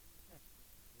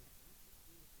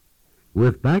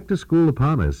With back to school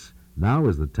upon us, now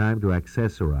is the time to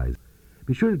accessorize.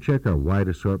 Be sure to check our wide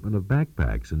assortment of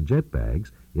backpacks and jet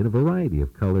bags in a variety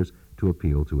of colors to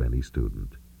appeal to any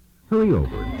student. Hurry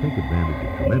over and take advantage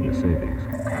of tremendous savings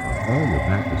on all your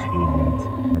back to school needs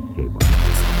at Kmart.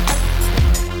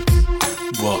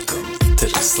 Welcome to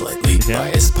the Slightly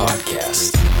Biased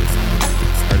Podcast.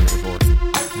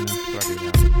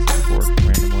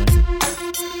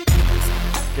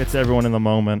 Gets everyone in the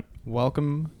moment.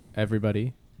 Welcome,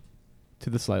 everybody, to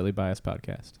the Slightly Biased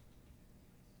Podcast.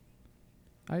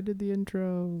 I did the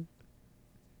intro.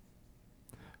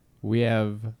 We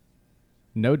have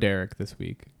no Derek this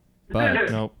week, but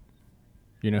Nope.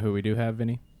 you know who we do have,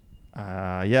 Vinny?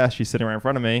 Yeah, she's sitting right in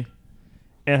front of me.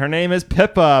 And her name is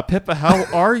Pippa. Pippa, how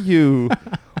are you?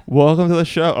 Welcome to the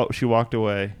show. Oh, she walked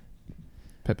away.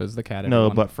 Pippa's the cat. No,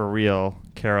 everyone. but for real,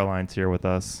 Caroline's here with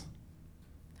us.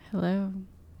 Hello.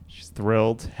 She's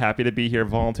thrilled, happy to be here.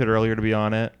 Volunteered earlier to be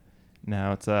on it.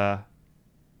 Now it's a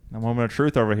moment of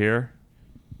truth over here.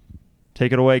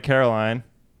 Take it away, Caroline.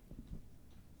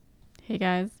 Hey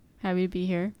guys, happy to be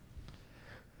here.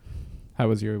 How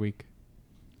was your week?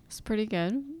 It's pretty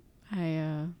good.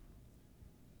 I,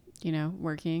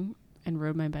 working and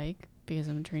rode my bike because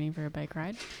I'm training for a bike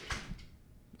ride.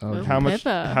 Oh, How much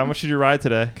did you ride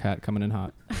today? cat coming in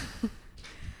hot.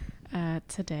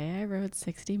 Today I rode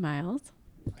 60 miles.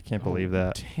 I can't believe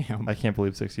that. Damn. I can't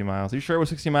believe 60 miles. Are you sure it was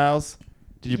 60 miles?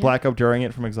 Did you Yeah. black out during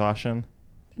it from exhaustion?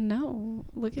 No,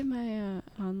 look at my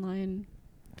online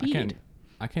feed.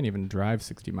 I can't even drive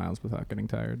 60 miles without getting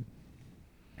tired.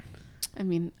 I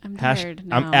mean, I'm tired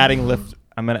now. I'm adding Lyft.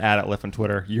 I'm going to add at Lyft on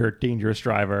Twitter. You're a dangerous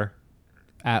driver.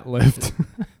 At Lyft.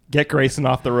 Get Grayson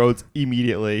off the roads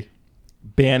immediately.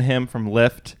 Ban him from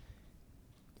Lyft.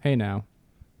 Hey now.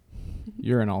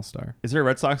 You're an all-star. Is there a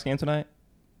Red Sox game tonight?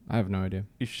 I have no idea.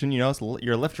 Shouldn't you know?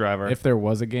 You're a Lyft driver. If there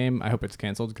was a game, I hope it's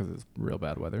canceled because it's real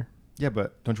bad weather. Yeah,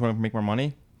 but don't you want to make more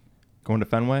money? Going to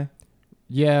Fenway?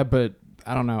 Yeah, but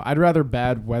I don't know. I'd rather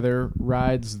bad weather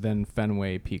rides than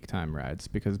Fenway peak time rides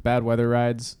because bad weather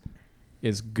rides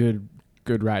is good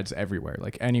rides everywhere.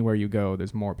 Like anywhere you go,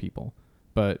 there's more people.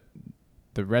 But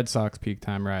the Red Sox peak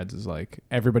time rides is like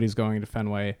everybody's going to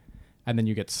Fenway and then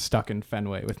you get stuck in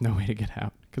Fenway with no way to get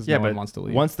out because no one wants to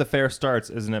leave. Once the fair starts,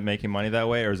 isn't it making money that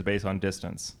way or is it based on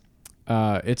distance?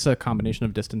 It's a combination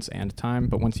of distance and time,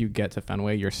 but once you get to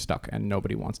Fenway, you're stuck and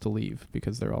nobody wants to leave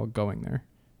because they're all going there.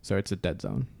 So it's a dead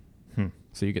zone.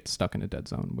 So you get stuck in a dead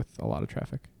zone with a lot of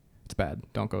traffic. It's bad.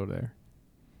 Don't go there.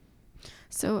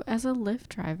 So as a Lyft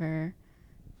driver,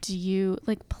 do you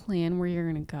plan where you're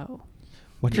going to go?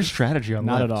 What's your strategy on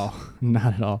Not Lyft? at all.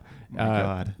 Not at all. Oh my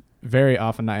God. Very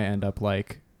often I end up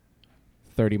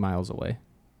 30 miles away.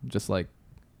 Just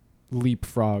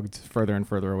leapfrogged further and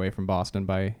further away from Boston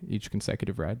by each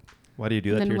consecutive ride. Why do you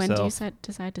do that Then to when yourself? do you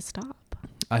decide to stop?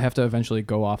 I have to eventually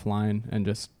go offline and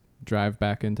just drive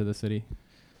back into the city.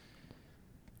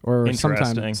 Or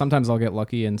Interesting. sometimes I'll get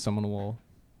lucky and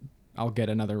I'll get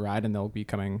another ride and they'll be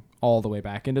coming all the way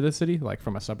back into the city, like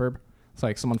from a suburb. It's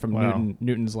like someone from Wow.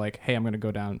 Newton's like, hey, I'm going to go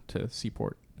down to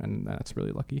Seaport. And that's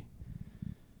really lucky.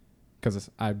 Because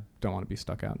I don't want to be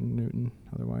stuck out in Newton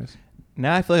otherwise.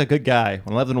 Now I feel like a good guy.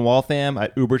 When I lived in Waltham,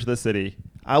 I Uber to the city.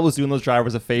 I was doing those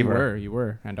drivers a favor. You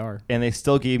were, and are. And they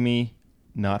still gave me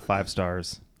not 5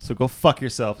 stars. So go fuck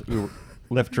yourself,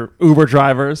 Uber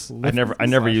drivers. I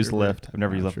never used Uber. Lyft. I've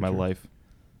never used Lyft in my life.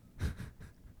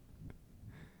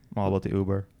 I'm all about the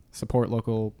Uber. Support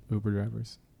local Uber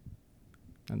drivers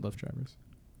and Lyft drivers.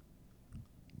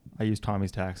 I use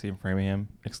Tommy's Taxi in Framingham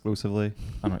exclusively.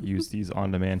 I don't use these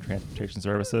on-demand transportation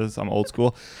services. I'm old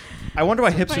school. I wonder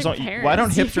why hipsters don't. Why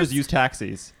don't hipsters use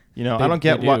taxis? I don't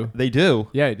get what they do.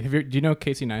 Yeah, do you know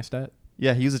Casey Neistat?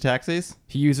 Yeah, he uses taxis.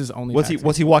 He uses only.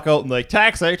 What's he walk out and like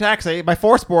taxi? My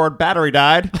force-board battery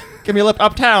died. Give me a lift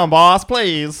uptown, boss,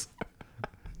 please.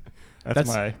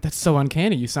 That's so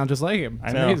uncanny. You sound just like him.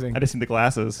 It's I know. amazing. I just need the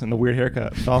glasses and the weird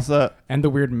haircut. All set. And the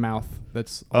weird mouth.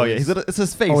 That's Always, it's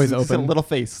his face. always He's got a open. little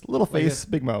face, yeah.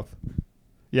 big mouth.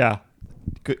 Yeah,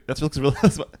 good. That looks really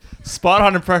spot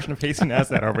on impression of Casey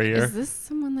Neistat over here. Is this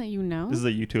someone that you know? This is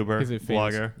a YouTuber, He's a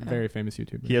famous, vlogger. very famous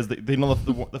YouTuber. He has they know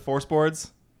the force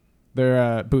boards,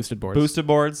 They're boosted boards. boosted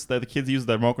boards that the kids use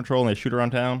the remote control and they shoot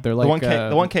around town. They're the like,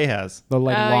 one K has. The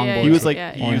long yeah, boards. He was like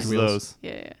yeah, he yeah. uses Wheels. those.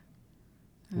 Yeah.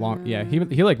 long. Yeah, he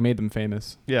made them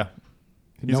famous. Yeah,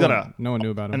 No one knew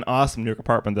about him. an awesome New York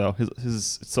apartment though. His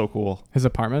it's so cool. His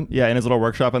apartment. Yeah, and his little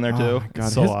workshop in there too. Oh my God.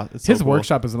 It's so his awesome. It's so his cool.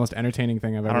 workshop is the most entertaining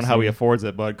thing I've ever I don't know seen. how he affords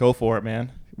it, but go for it,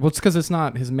 man. Well, it's because it's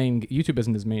not his main. YouTube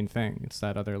isn't his main thing. It's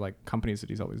that other like companies that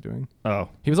he's always doing. Oh.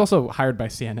 He was also hired by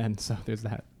CNN, so there's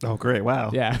that. Oh, great.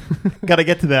 Wow. Yeah. Got to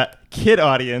get to that kid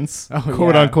audience, Oh,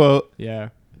 quote yeah. unquote. Yeah.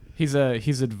 He's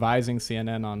advising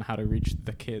CNN on how to reach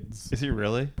the kids. Is he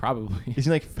really? Probably. Is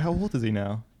he like, how old is he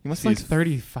now? He must He's like be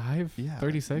 35, yeah,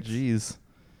 36. Jeez.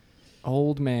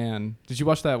 Old man. Did you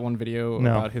watch that one video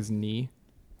No. about his knee?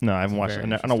 No, I haven't watched very it. I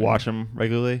don't interesting. watch him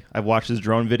regularly. I've watched his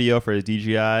drone video for his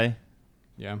DJI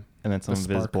Yeah. and then some The of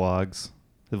his Spark. blogs,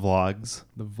 the vlogs.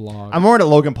 The vlog. I'm more into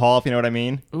Logan Paul, if you know what I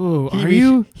mean. Ooh, He are reached-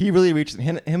 you? He really reached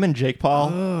him and Jake Paul.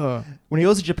 Ugh. When he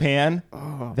goes to Japan,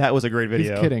 Oh. that was a great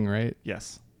video. He's kidding, right?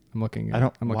 Yes. I'm looking at I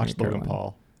don't I'm looking watch at Logan Caroline.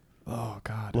 Paul. Oh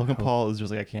God. Logan Oh, Paul is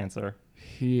just like a cancer.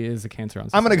 He is a cancer on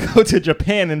I'm going to go to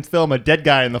Japan and film a dead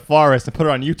guy in the forest and put it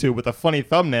on YouTube with a funny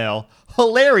thumbnail.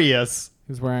 Hilarious.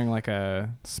 He was wearing like a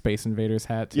Space Invaders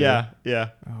hat too. Yeah, yeah.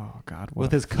 Oh God. what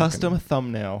With a his custom fucking-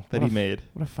 thumbnail that what he a made.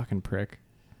 What a fucking prick.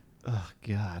 Oh,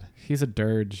 God. He's a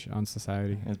dirge on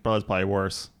society. His brother's probably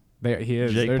worse. He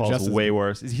is. Jake They're Paul's just as way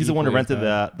worse. He's the one who equally as rented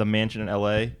bad. the mansion in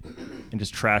L.A. and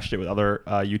just trashed it with other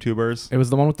YouTubers. It was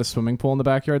the one with the swimming pool in the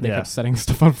backyard. They Yeah. kept setting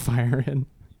stuff on fire in.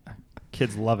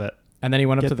 Kids love it. And then he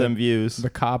went up Get to them views. the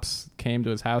cops came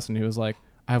to his house and he was like,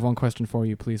 "I have one question for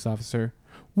you, police officer.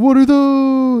 What are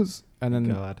those?" And then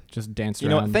God. just danced You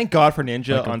know around. what? Thank God for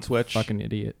Ninja like a on Twitch. Fucking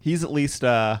idiot. He's at least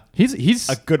a He's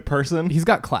good person. he's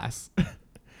got class.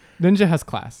 Ninja has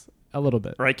class a little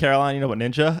bit. Right, Caroline? You know what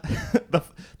Ninja?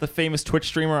 the famous Twitch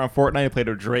streamer on Fortnite who played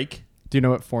with Drake. Do you know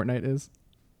what Fortnite is?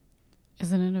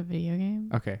 Isn't it a video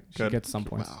game? Okay, she Good. gets some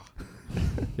points.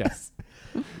 Yes,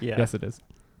 Yeah. yes, it is.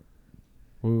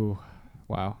 Ooh,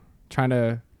 wow. Trying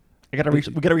to. We gotta reach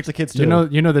the kids too.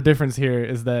 You know the difference here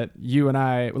is that you and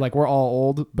I, like, we're all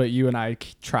old, but you and I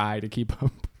try to keep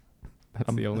up.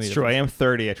 That's the only. It's true. I am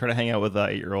 30. I try to hang out with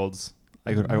 8-year-olds.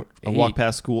 I walk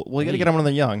past school. Well, you gotta get them when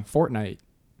they're young. Fortnite.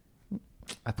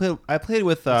 I played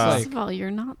with. First of all,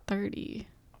 you're not 30.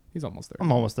 He's almost there.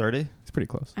 I'm almost 30. He's pretty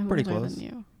close. I'm Pretty older close. than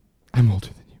you. I'm older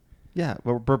than you. Yeah,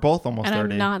 we're both almost And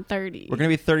 30. I'm not 30. We're gonna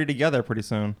be 30 together pretty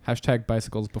soon. Hashtag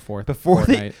bicycles before Before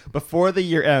Fortnite. the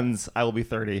year ends, I will be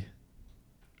 30.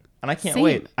 And I can't Same,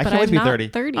 wait. I but can't wait to be I'm not 30.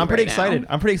 30 I'm pretty right excited. now.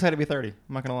 I'm pretty excited to be 30.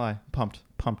 I'm not gonna lie. Pumped.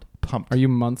 Are you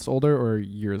months older or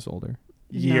years older?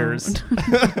 Years.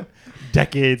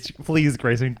 Decades. Please,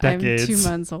 Grayson. Decades. I'm 2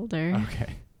 months older.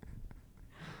 Okay.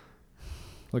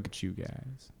 Look at you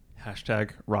guys.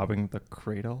 Hashtag robbing the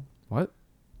cradle. What?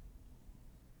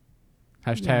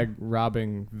 Hashtag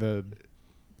robbing the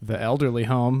elderly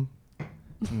home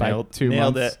by Nailed 2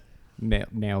 nailed months.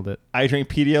 it. Nailed it. I drink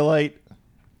Pedialyte.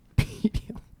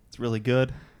 It's really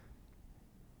good.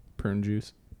 Prune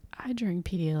juice. I drink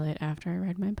Pedialyte after I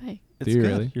ride my bike. It's Do you good.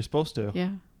 really? You're supposed to.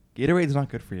 Yeah. Gatorade's not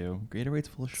good for you. Gatorade's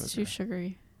full of sugar. It's too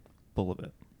sugary. Full of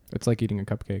it. It's like eating a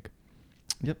cupcake.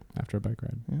 Yep. After a bike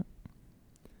ride. Yep.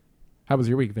 How was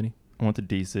your week, Vinny? I went to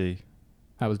DC.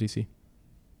 How was DC?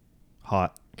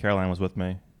 Hot. Caroline was with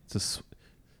me.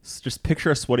 Just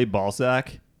picture a sweaty ball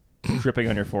sack dripping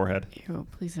on your forehead. Ew,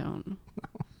 please don't.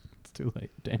 It's too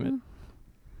late. Damn it.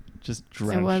 Just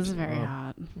drenched. It was very Oh.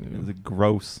 hot. It was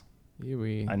gross.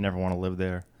 Ewy. I never want to live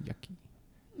there. Yucky.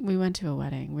 We went to a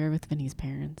wedding. We were with Vinny's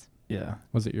parents. Yeah.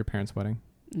 Was it your parents' wedding?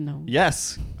 No.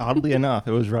 Yes. Oddly enough,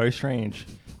 it was very strange.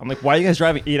 I'm like, why are you guys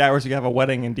driving 8 hours to have a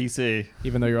wedding in DC?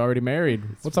 Even though you're already married.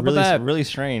 What's up really, with that? Really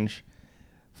strange.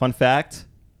 Fun fact: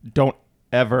 don't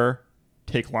ever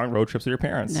take long road trips with your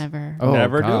parents. Never. Oh,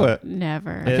 Never God. do it.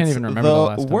 Never. I can't It's even remember the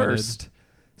last time I did. worst.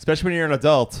 Especially when you're an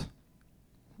adult.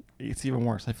 It's even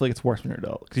worse. I feel like it's worse when you're an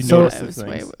adult because you So- notice it these was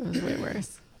way. things. It was way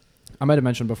worse. I might have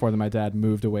mentioned before that my dad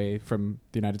moved away from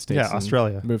the United States. Yeah, and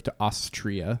Australia. Moved to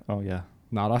Austria, Oh yeah,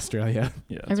 not Australia.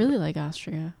 yeah. I really like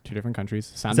Austria. 2 different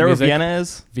countries. Sound Is that of where Music. Vienna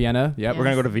is? Vienna. Yep. We're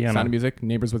gonna go to Vienna. Sound of Music.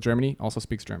 Neighbors with Germany. Also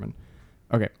speaks German.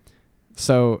 Okay.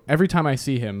 So every time I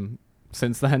see him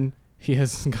since then, he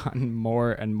has gotten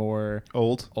more and more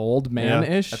old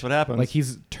man-ish. that's what happens. Like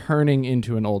he's turning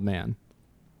into an old man.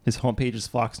 His homepage is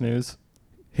Fox News.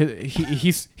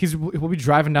 We'll be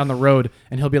driving down the road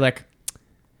and he'll be like,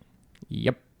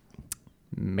 "Yep,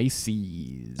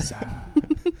 Macy's.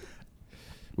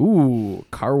 Ooh,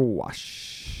 car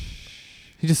wash."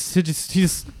 He just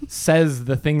says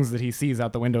the things that he sees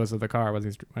out the windows of the car as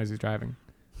he's driving.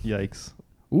 Yikes.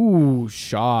 Ooh,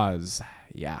 Shaw's.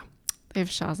 Yeah, They have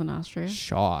Shaw's in Austria.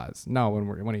 Shaw's. No,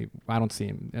 I don't see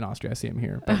him in Austria. I see him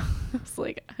here. But I was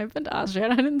like, I've been to Austria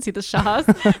and I didn't see the Shaw's.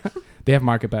 they have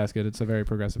Market Basket. It's a very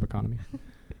progressive economy.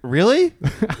 Really?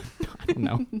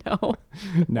 No, No.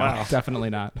 no, Wow. definitely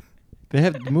not. They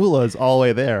have mullahs all the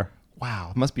way there. Wow.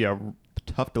 It must be a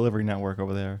tough delivery network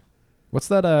over there. What's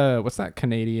that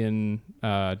Canadian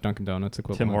Dunkin' Donuts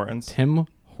equivalent? Tim Hortons. Tim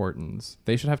Hortons.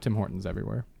 They should have Tim Hortons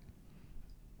everywhere.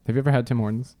 Have you ever had Tim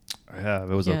Hortons? Yeah, it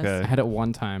was Yes. okay. I had it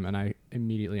one time, and I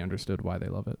immediately understood why they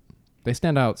love it. They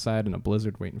stand outside in a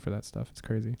blizzard waiting for that stuff. It's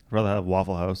crazy. I'd rather have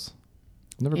Waffle House.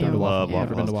 I've never Ew. been to Waffle. Love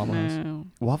Never Waffle been to House. Waffle House. No.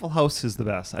 Waffle House is the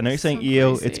best. I know you're So saying EO.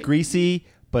 greasy. It's greasy,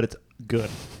 but it's good.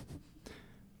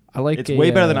 I like. It's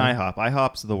way better than uh, IHOP.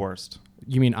 IHOP's the worst.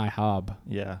 You mean IHOB?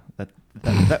 Yeah. That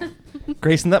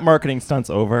Grayson, that marketing stunt's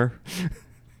over.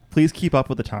 Please keep up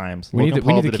with the times. We need Logan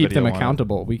Paul to did a keep them video on it.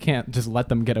 accountable. We can't just let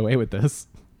them get away with this.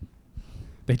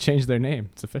 They changed their name.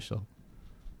 It's official.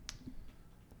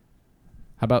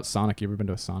 How about Sonic? You ever been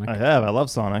to a Sonic? I have. I love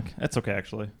Sonic. That's okay,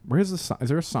 actually. Where's the? Is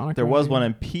there a Sonic? There around was here? one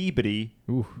in Peabody,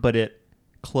 Ooh, but it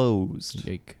closed.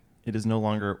 yike. It is no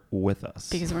longer with us.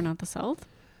 Because we're not the South?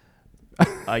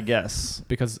 I guess.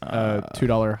 Because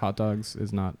 $2 hot dogs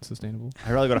is not sustainable.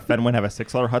 I'd rather go to Fenway and have a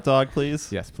 $6 hot dog,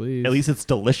 please. Yes, please. At least it's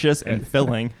delicious and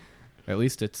filling. At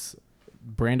least it's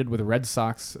branded with Red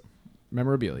Sox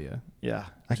memorabilia. Yeah.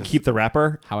 I can Just keep the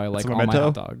wrapper. How I like That's a all my memento.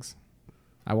 hot dogs.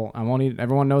 I won't eat.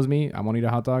 Everyone knows me. I won't eat a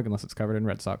hot dog unless it's covered in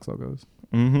Red Sox logos.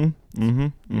 Mm-hmm.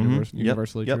 Mm-hmm.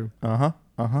 Universally yep. true. Uh-huh.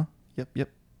 Uh-huh. Yep.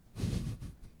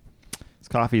 This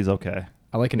coffee is okay.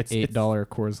 I like an It's- $8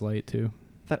 Coors Light too.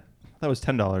 That was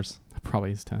 $10. Probably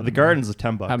is 10. The Gardens is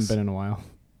 $10. Haven't been in a while.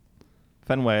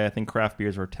 Fenway, I think craft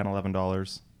beers were $10,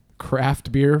 $11.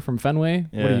 Craft beer from Fenway.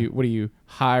 Yeah. What are you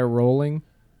high rolling?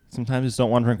 Sometimes you just don't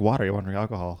want to drink water. You want to drink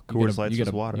alcohol. Coors Light's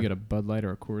just water. You get a Bud Light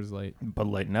or a Coors Light. Bud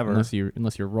Light never. Unless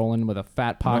you're rolling with a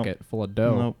fat pocket full of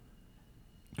dough. Nope.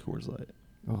 Coors Light.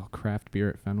 Oh, craft beer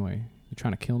at Fenway. You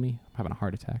trying to kill me? I'm having a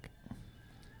heart attack.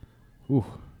 Ooh,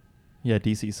 Yeah,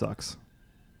 DC sucks.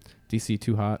 DC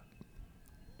too hot.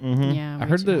 Mm-hmm. Yeah. I way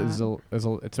heard too that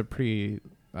hot. it's a pretty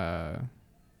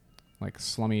like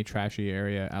slummy, trashy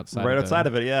area outside. Right outside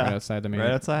of it, yeah. Right outside the main. Right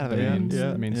outside of the it, yeah. main,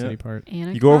 Yeah, the main yeah. city part.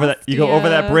 You go over that. You go over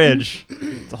that Anacostia. bridge.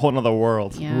 It's a whole nother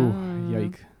world. Yeah. Ooh,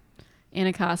 yike.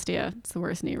 Anacostia. It's the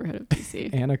worst neighborhood of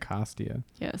DC. Anacostia.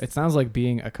 Yes. It sounds like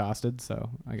being accosted, so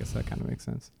I guess that kind of makes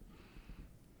sense.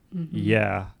 Mhm.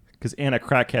 Yeah, because Anna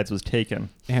Crackheads was taken.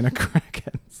 Anna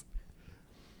crackheads.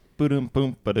 Boom,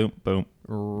 boom, boom, boom.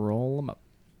 Roll them up.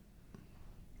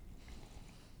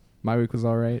 My week was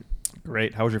all right.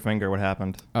 Great. How was your finger? What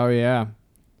happened? Oh yeah,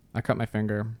 I cut my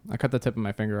finger. I cut the tip of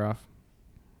my finger off.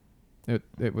 It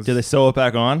was. Did they sew it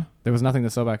back on? There was nothing to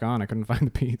sew back on. I couldn't find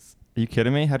the piece. Are you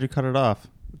kidding me? How'd you cut it off?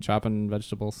 Chopping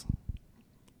vegetables.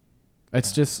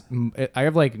 It's just I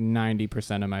have like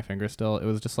 90% of my finger still. It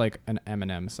was just like an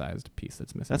M&M sized piece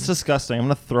that's missing. That's disgusting. I'm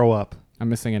gonna throw up. I'm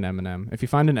missing an M&M. If you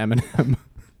find an M&M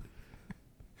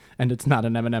and it's not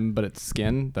an M&M but it's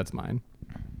skin, that's mine.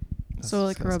 So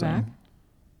like grow back?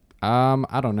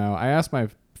 I don't know. I asked my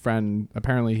friend.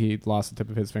 Apparently he lost the tip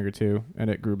of his finger too, and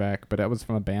it grew back. But that was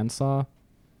from a bandsaw.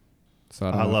 So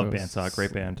I, don't I know if love it was Bandsaw.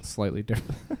 Great band. Slightly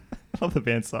different. I love the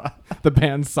bandsaw. The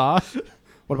bandsaw.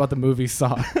 What about the movie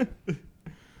Saw?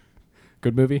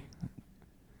 Good movie.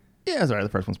 Yeah, it's alright. The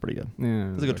first one's pretty good. Yeah,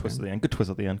 There's a good twist at the end. Good twist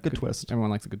at the end. Good twist.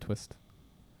 Everyone likes a good twist.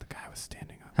 The guy was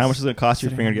standing on. How much does it cost your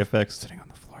sitting finger on to get fixed? Sitting on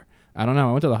the floor. I don't know.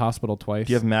 I went to the hospital twice.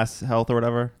 Do you have Mass Health or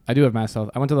whatever? I do have Mass Health.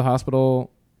 I went to the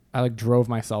hospital. I like drove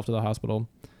myself to the hospital.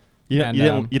 You And,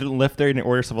 didn't lift there. You didn't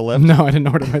order yourself a lift. No, I didn't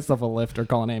order myself a lift or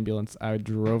call an ambulance. I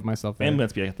drove myself there.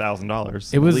 Ambulance be like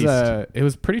 $1,000. It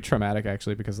was pretty traumatic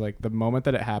actually, because like the moment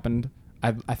that it happened,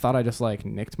 I thought I just like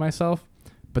nicked myself,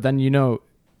 but then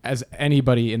as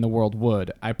anybody in the world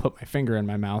would, I put my finger in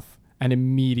my mouth and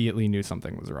immediately knew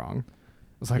something was wrong. I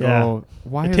was like, Yeah. oh,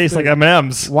 why? It is tastes there, like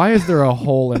M&Ms. Why is there a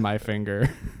hole in my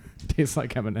finger? Tastes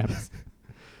like M&Ms.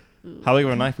 How big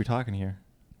of a knife are we talking here?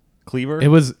 Cleaver? It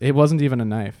wasn't even a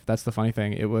knife. That's the funny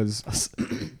thing. It was.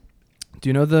 Do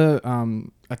you know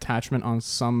the attachment on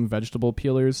some vegetable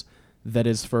peelers that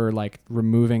is for like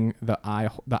removing the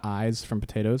eyes from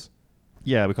potatoes?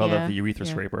 Yeah, we call that Yeah, the urethra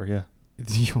yeah. scraper. Yeah.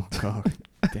 Oh, God,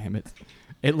 damn it!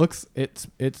 It looks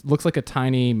looks like a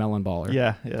tiny melon baller.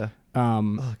 Yeah.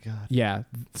 Oh God. Yeah.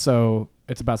 So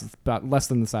it's about less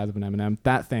than the size of an M&M.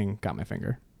 That thing got my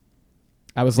finger.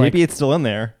 I was Maybe like, it's still in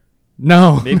there.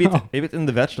 no. Maybe no. it's in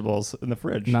the vegetables in the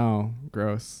fridge. No,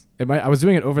 gross. I was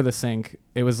doing it over the sink.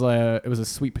 It was a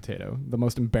sweet potato, the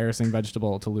most embarrassing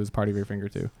vegetable to lose part of your finger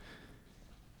to.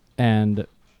 And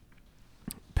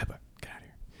Pippa, get out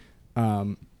of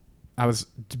here. I was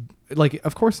like,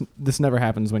 of course, this never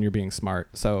happens when you're being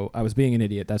smart. So I was being an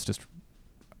idiot. That's just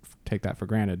take that for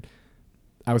granted.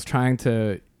 I was trying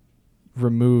to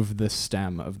remove the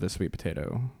stem of the sweet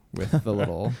potato with the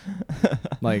little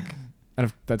like,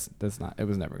 and that's not. It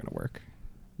was never gonna work.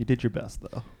 You did your best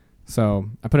though. So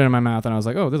I put it in my mouth and I was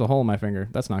like, oh, there's a hole in my finger.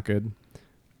 That's not good.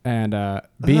 And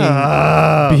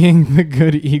being the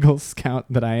good Eagle Scout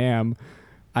that I am,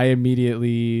 I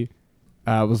immediately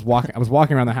was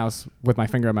walking around the house with my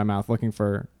finger in my mouth looking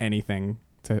for anything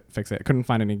to fix it. I couldn't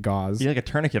find any gauze. You had like a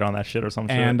tourniquet on that shit or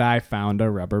something. And I found a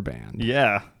rubber band.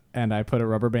 Yeah. And I put a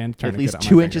rubber band tourniquet at least on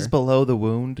 2 my inches finger. below the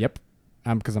wound. Yep.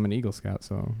 Because I'm an Eagle Scout,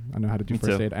 so I know how to do Me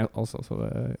first too. aid. I also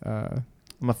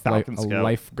I'm a Falcon a Scout.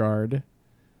 lifeguard.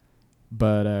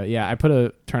 But yeah, I put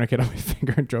a tourniquet on my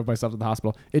finger and drove myself to the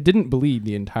hospital. It didn't bleed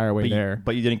the entire way there.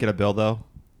 But you didn't get a bill though?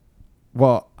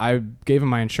 Well, I gave him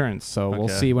my insurance, so we'll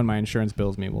Okay. see when my insurance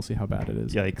bills me. We'll see how bad it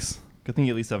is. Yikes. Good thing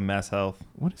you at least have mass health.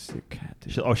 What is your cat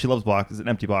doing? She loves box. It's an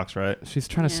empty box, right? She's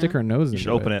trying to Yeah. stick her nose in You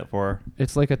should open it for her.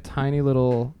 It's like a tiny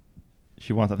little...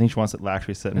 I think she wants it to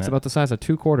actually sit in It's it. about the size of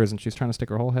 2 quarters, and she's trying to stick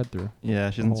her whole head through. Yeah,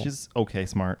 hole. she's okay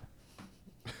smart.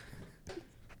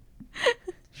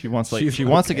 She wants She's she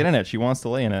wants to okay. get in it. She wants to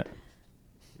lay in it.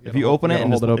 If gotta you hold- open you it gotta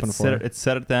and hold just it open for her.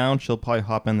 set it down, she'll probably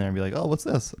hop in there and be like, "Oh, what's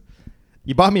this?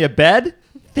 You bought me a bed?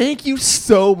 Thank you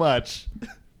so much."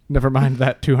 Never mind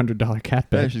that $200 cat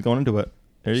Yeah, bed. she's going into it.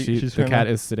 She's The trying cat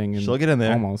to- is sitting in... She'll get in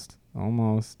there. Almost.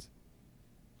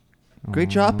 Great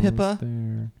job, Almost Pippa.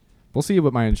 there. We'll see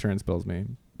what my insurance bills me.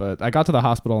 But I got to the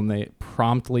hospital and they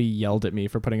promptly yelled at me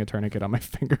for putting a tourniquet on my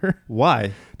finger.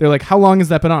 Why? They're like, how long has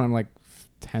that been on? I'm like,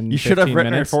 10, You should have 15 written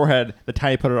on your minutes. forehead the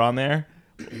time you put it on there,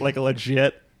 like a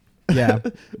legit Yeah.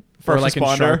 or first like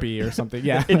responder. in Sharpie or something.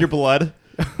 Yeah. in your blood.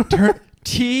 Turn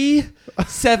T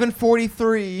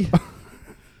 743.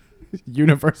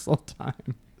 Universal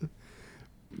time.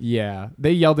 Yeah.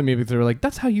 They yelled at me because they were like,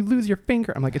 that's how you lose your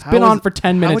finger. I'm like, it's How been is- on for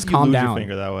 10 How minutes. would you Calm lose down. your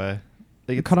finger that way?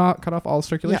 Like it's, Cut off all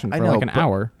circulation I for know, like an but-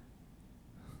 hour.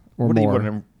 Or What do you more.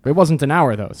 want It wasn't an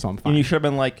hour though, so I'm fine. and you should have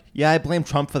been like, yeah, I blame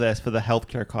Trump for this, for the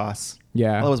healthcare costs.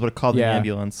 Yeah. Otherwise, would have called Yeah. the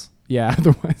ambulance. Yeah.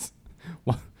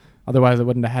 Otherwise, I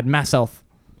wouldn't have had mass health.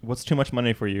 What's too much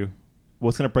money for you?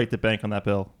 What's going to break the bank on that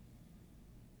bill?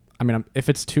 I mean, if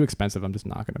it's too expensive, I'm just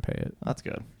not going to pay it. That's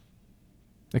good.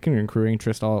 It can accrue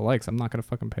interest all it likes. I'm not going to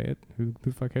fucking pay it. Who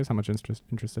the fuck cares how much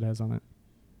interest it has on it?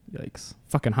 Yikes.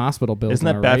 Fucking hospital bills. Isn't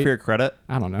that am I bad right? for your credit?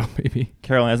 I don't know. Maybe.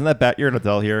 Caroline, isn't that bad? You're an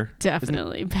adult here.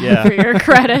 Definitely bad Yeah. for your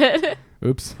credit.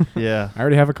 Oops. Yeah. I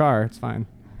already have a car. It's fine.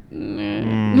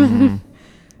 Mm.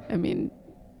 I mean,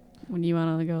 when you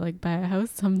want to go like buy a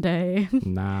house someday.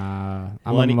 Nah.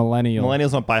 I'm Millenni- a millennial.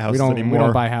 Millennials don't buy houses we anymore.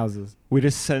 don't buy houses. We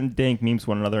just send dank memes to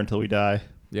one another until we die.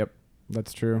 Yep.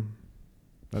 That's true.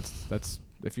 That's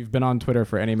if you've been on Twitter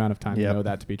for any amount of time, you Yep. know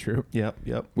that to be true. Yep.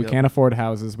 We can't afford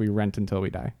houses. We rent until we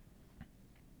die.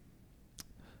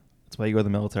 That's why you go to the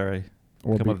military.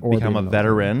 Or become be in a the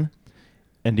veteran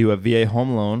and do a VA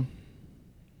home loan,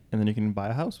 and then you can buy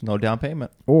a house with no down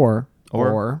payment. Or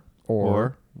Or-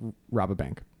 rob a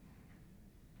bank.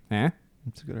 Eh?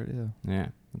 That's a good idea. Yeah,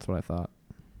 that's what I thought.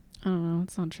 I don't know.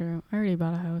 It's not true. I already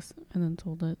bought a house and then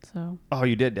sold it. So Oh,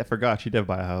 you did? I forgot. She did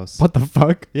buy a house. What the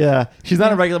fuck? Yeah. She's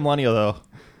not a regular millennial, though.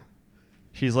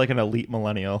 She's like an elite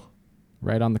millennial.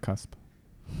 Right on the cusp.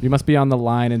 You must be on the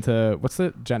line into what's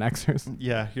it? Gen Xers.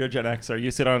 Yeah, you're a Gen Xer.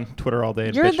 You sit on Twitter all day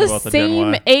and you're bitch the about the Gen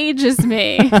same Y. age as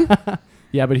me.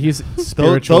 Yeah, but he's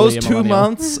spiritually Those a 2 millennial.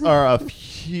 months are a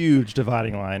huge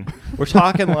dividing line. We're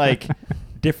talking like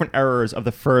different eras of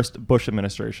the first Bush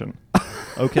administration.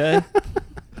 Okay?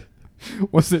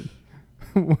 Was it?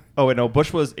 Oh, wait, no.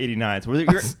 Bush was 89. So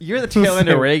you're the tail end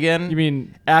of Reagan. You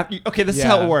mean? Okay, this is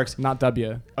how it works. Not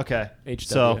W. Okay. HW.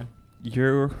 So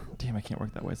you're... Damn, I can't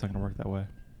work that way. It's not going to work that way.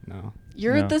 No.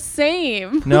 You're No. the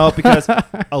same. No, because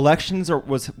elections when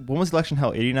was the election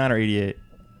held? 89 or 88?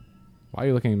 Why are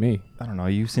you looking at me? I don't know.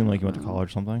 You seem like you went to college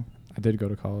or something. I did go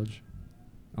to college.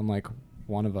 I'm like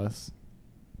one of us.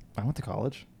 I went to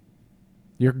college.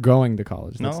 You're going to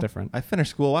college. No, That's different. I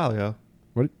finished school a while ago.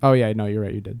 What? Oh yeah, no, you're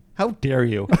right. You did. How dare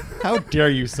you? How dare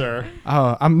you, sir?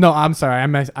 Oh, I'm sorry.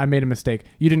 I made a mistake.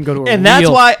 You didn't go to a And real, that's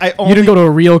why I only... you didn't go to a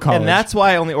real college. And that's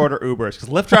why I only order Ubers, because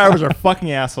Lyft drivers are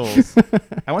fucking assholes.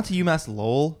 I went to UMass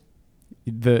Lowell,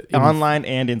 online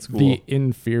and in school. the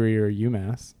inferior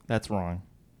UMass. That's wrong.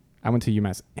 I went to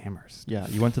UMass Amherst. Yeah,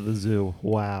 you went to the zoo.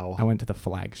 Wow. I went to the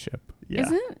flagship. Yeah.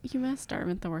 Isn't UMass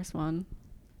Dartmouth the worst one?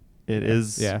 It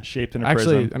is Yeah. shaped in a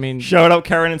Actually, prism. I mean, Shout out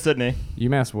Karen and Sydney.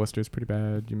 UMass Worcester's pretty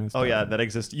bad. UMass. Oh, yeah, Dartmouth. that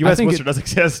exists. I UMass think Worcester does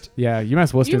exist. Yeah,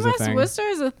 UMass Worcester's a UMass thing. Worcester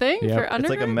is a thing Yep. for It's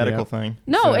undergrad? like a medical Yep. thing.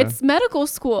 No, So- it's medical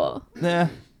school. Yeah,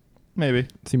 maybe.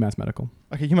 It's UMass Medical.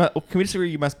 Okay, can we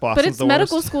disagree UMass Boston's But it's the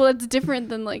medical worst? school. It's different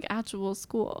than like actual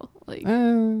school. Like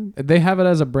They have it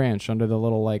as a branch under the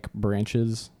little like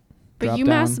branches But drop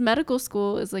UMass down. Medical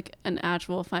School is like an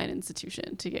actual fine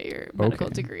institution to get your medical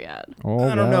Okay. degree at. Oh,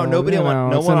 I don't know. Nobody you went- know,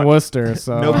 no it's one in on- Worcester,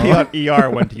 so Nobody on ER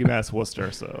went to UMass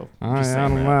Worcester, so I'm I just saying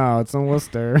don't that. know. It's in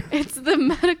Worcester. It's the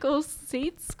medical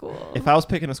state school. If I was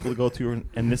picking a school to go to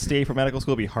in this state for medical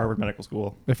school, it'd be Harvard Medical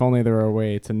School. If only there were a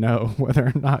way to know whether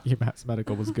or not UMass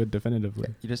Medical was good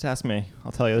definitively. You just ask me.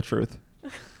 I'll tell you the truth.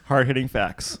 Hard-hitting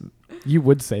facts. You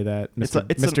would say that, It's Mr. a-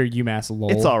 it's Mr. UMass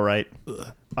Lowell. It's all right.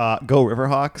 Go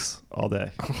Riverhawks all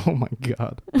day. Oh my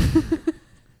god.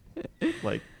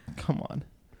 Like, come on.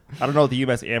 I don't know what the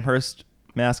UMass Amherst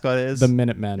mascot is. The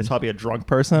Minutemen. It's probably a drunk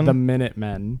person. The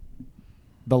Minutemen.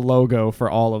 The logo for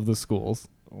all of the schools.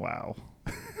 Wow.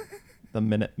 The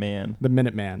Minuteman. The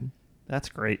Minuteman. That's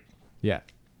great. Yeah.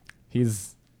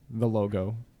 He's the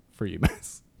logo for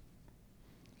UMass.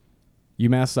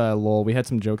 UMass Lowell, we had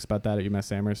some jokes about that at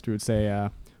UMass Amherst. We would say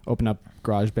open up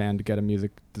GarageBand to get a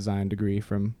music design degree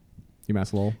from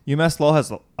UMass Lowell. UMass Lowell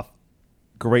has a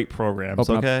great programs,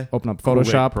 okay? Open up Great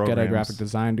Photoshop, get a programs. graphic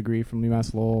design degree from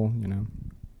UMass Lowell, you know.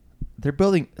 They're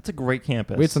building. It's a great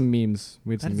campus. We had some memes.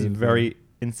 That is very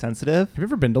insensitive. Have you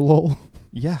ever been to Lowell?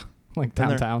 Yeah. Like Been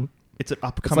there. downtown? It's an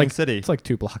up and It's coming like city. It's like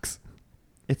 2 blocks.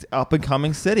 It's up and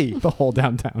coming city. The whole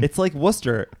downtown. It's like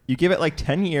Worcester. You give it like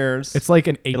 10 years. It's like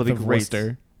an eighth It'll be of great.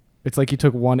 Worcester. It's like you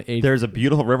took 1/8. There's a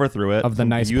beautiful river through it. Of the some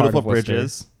nice part beautiful of Worcester.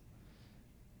 bridges.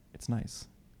 It's nice.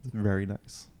 It's very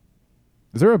nice.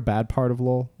 Is there a bad part of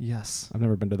Lowell? Yes. I've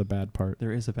never been to the bad part.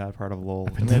 There is a bad part of Lowell.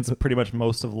 been And to that's the- pretty much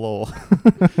most of Lowell.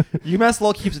 UMass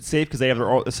Lowell keeps it safe because they have their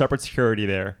own separate security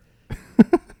there.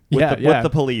 With the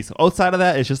police. Outside of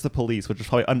that, it's just the police, which is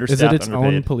probably understaffed. Is it its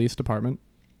underpaid. own police department?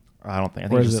 I don't think. I or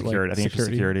think it's is just it, like, security. I think it's just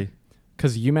security.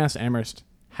 Because UMass Amherst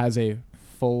has a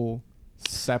full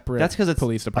separate That's because it's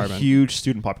police a department. huge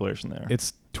student population there.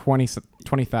 It's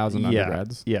 20,000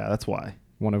 undergrads, Yeah, that's why.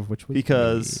 one of which was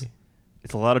Because me,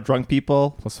 it's a lot of drunk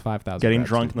people plus 5,000 getting grad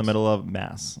drunk in the students. middle of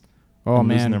mass. Oh and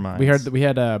losing man, their we minds.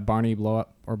 had a Barney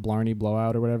blowout or Blarney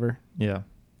blowout or whatever. Yeah.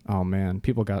 Oh man,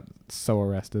 people got so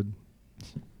arrested,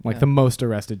 like Yeah. the most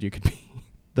arrested you could be.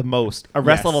 The most.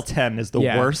 Arrest Yes. level 10 is the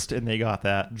Yeah. worst, and they got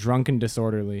that. Drunk and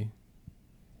disorderly.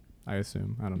 I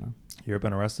assume. I don't know. You ever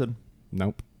been arrested,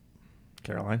 Nope.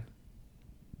 Caroline?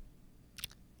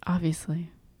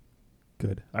 Obviously.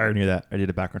 Good. I already knew that. I did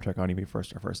a background check on you before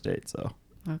our first date, so.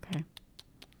 Okay.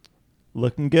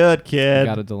 Looking good, kid.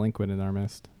 Got a delinquent in our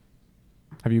midst.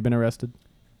 Have you been arrested?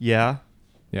 Yeah.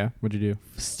 Yeah. What'd you do?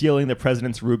 Stealing the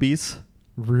president's rubies.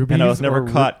 Rubies. And I was never or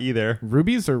caught either.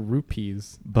 Rubies or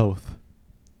rupees? Both.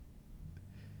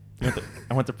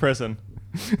 I went to prison.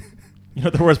 You know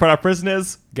what the worst part of prison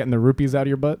is? Getting the rupees out of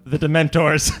your butt? The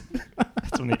Dementors.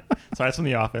 That's from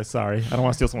the Office. Sorry, I don't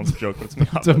want to steal someone's joke, but it's from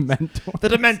the Office. Dementor. The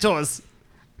Dementors.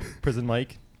 Prison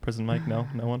Mike. No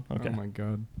one. Okay. Oh my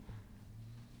god.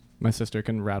 My sister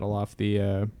can rattle off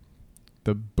the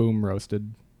boom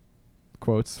roasted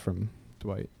quotes from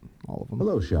Dwight. All of them.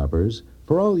 Hello, shoppers.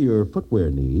 For all your footwear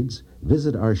needs,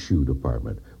 visit our shoe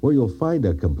department, where you'll find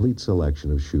a complete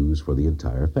selection of shoes for the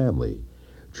entire family.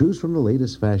 Choose from the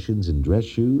latest fashions in dress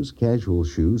shoes, casual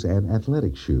shoes, and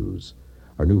athletic shoes.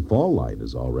 Our new fall line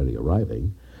is already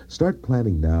arriving. Start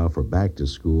planning now for back to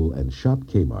school and shop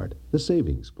Kmart, the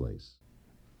savings place.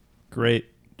 Great.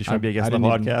 Did you want to be a guest I on the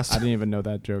didn't even- podcast? I didn't even know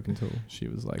that joke until she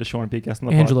was like, Just want to be a guest on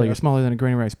the Angela, podcast? you're smaller than a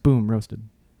grain of rice. Boom, roasted.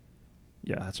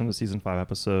 Yeah, that's from the season 5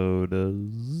 episode.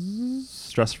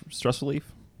 Stress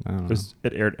relief. I don't know.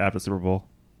 It aired after Super Bowl.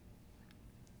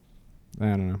 I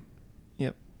don't know.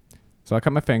 Yep. So I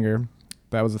cut my finger.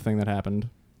 That was the thing that happened.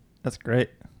 That's great.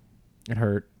 It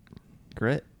hurt.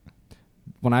 Great.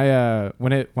 When I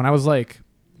was like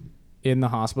in the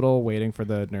hospital waiting for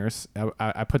the nurse,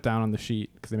 I put down on the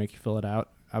sheet because they make you fill it out.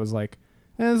 I was like,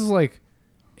 this is like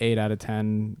 8 out of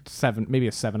 10, 7, maybe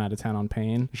a 7 out of 10 on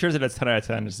pain. You sure that it's 10 out of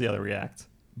 10 to see how they react?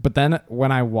 But then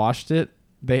when I washed it,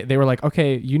 they were like,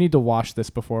 okay, you need to wash this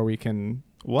before we can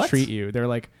treat you. They're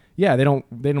like, yeah, they don't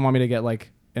want me to get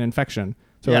like an infection.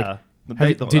 So yeah.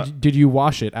 like, did you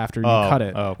wash it after you cut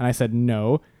it? Oh. And I said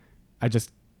no. I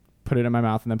just put it in my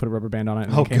mouth and then put a rubber band on it.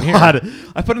 And Oh, then came God. Here.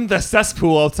 I put it in the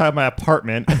cesspool outside my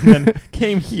apartment and then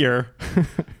came here.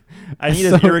 I need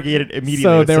it irrigated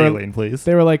immediately with saline, please.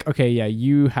 They were like, okay, yeah,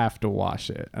 you have to wash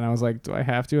it. And I was like, do I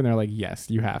have to? And they're like, yes,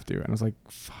 you have to. And I was like,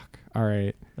 fuck, all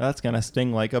right. That's going to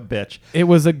sting like a bitch. It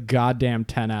was a goddamn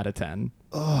 10 out of 10.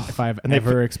 Ugh. If I've And they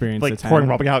ever put, experienced like a 10. pouring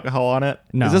rubbing alcohol on it.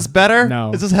 No. Is this better?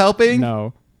 No. Is this helping?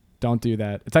 No, don't do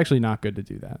that. It's actually not good to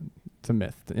do that. It's a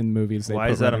myth in movies. Why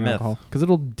is that a myth? Because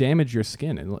it'll damage your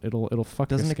skin. It'll fuck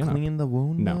Doesn't your it skin clean up. the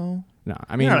wound, No. though? No,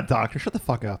 I mean, you're not a doctor. Shut the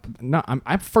fuck up. no,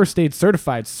 I'm first aid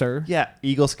certified, sir. Yeah,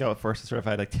 Eagle Scout first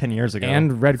certified like 10 years ago.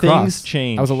 And Red Things Cross. Things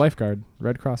change. I was a lifeguard,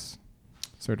 Red Cross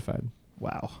certified.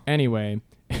 Wow. Anyway,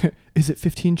 is it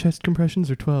 15 chest compressions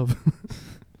or 12?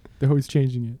 They're always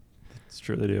changing it. It's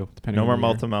true, they do. Depending No on more the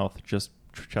mouth year. to mouth, just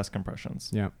chest compressions.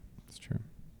 Yeah, it's true.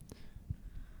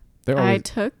 They're I always,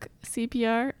 took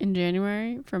CPR in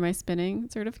January for my spinning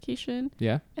certification,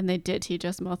 yeah, and they did teach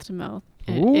us mouth to mouth.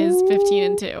 And it is 15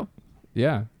 and 2.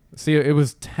 yeah. See, it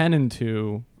was 10 and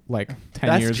 2 like 10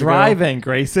 That's years driving, ago.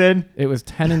 Grayson. It was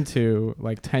 10 and 2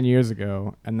 like 10 years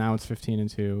ago, and now it's 15 and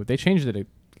 2. They changed it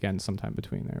again sometime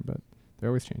between there, but they're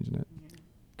always changing it.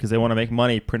 Because they want to make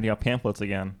money printing out pamphlets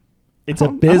again. It's I a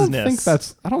don't- business.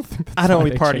 I don't think that's I don't why want to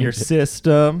they be part of your changed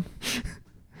system.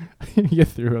 it. You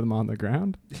threw them on the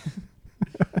ground.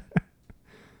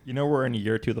 You know we're in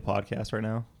year 2 of the podcast right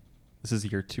now? This is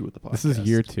year 2 of the podcast. This is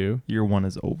year 2. Year 1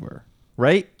 is over.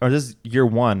 Right? Or this is year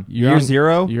 1? You're Year on-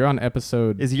 0? You're on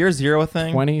episode Is year 0 a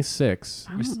thing? 26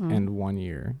 I don't know. and 1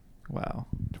 year. Wow.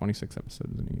 26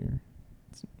 episodes in a year.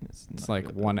 It's not like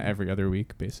good. one every other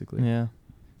week, basically. Yeah.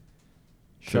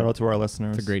 Shout So, out to our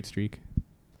listeners. It's a great streak.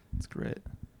 It's great.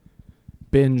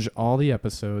 Binge all the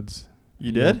episodes.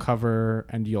 You You'll did? cover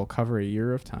a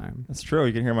year of time. That's true.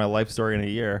 You can hear my life story in a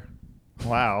year.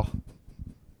 Wow.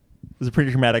 It was a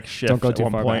pretty dramatic shift Don't go at too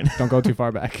one far point. back. Don't go too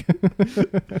far back.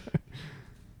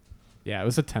 Yeah, it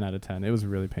was a 10 out of 10. It was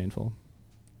really painful.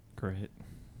 Great.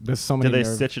 There's so many. Did they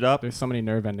nerve, stitch it up? There's so many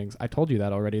nerve endings. I told you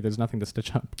that already. There's nothing to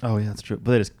stitch up. Oh, yeah, that's true.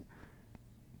 But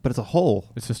it's a hole.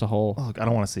 It's just a hole. Oh, I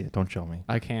don't want to see it. Don't show me.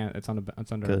 I can't. It's under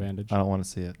a Good. bandage. I don't want to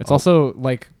see it. It's Oh. also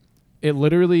like, it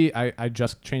literally. I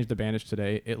just changed the bandage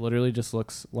today. It literally just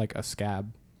looks like a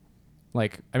scab.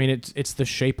 Like, I mean, it's the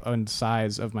shape and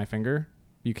size of my finger.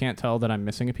 You can't tell that I'm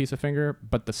missing a piece of finger,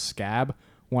 but the scab,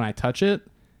 when I touch it,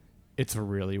 it's a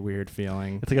really weird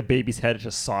feeling. It's like a baby's head. It's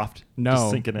just soft. No,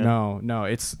 Just sinking in. no.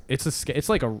 It's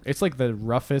like the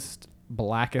roughest,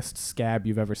 blackest scab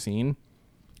you've ever seen.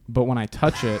 But when I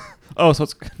touch it, Oh, so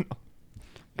it's...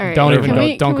 All right, Don't even- can don't-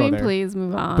 we, don't can go we there. please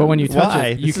move on? but when you touch Why?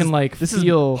 it, you This can is- like this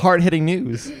feel. is hard-hitting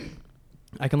news.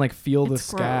 I can like feel the It's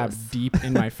scab gross. deep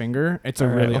in my finger. It's a All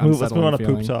right, really let's move on unsettling to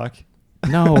feeling. poop talk.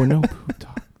 No poop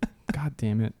talk. God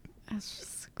damn it! That's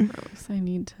just gross. We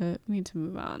need to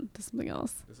move on to something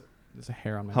else. There's a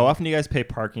hair on my. How neck. often do you guys pay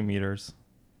parking meters?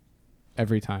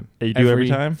 Every time. You do every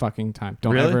time? Fucking time.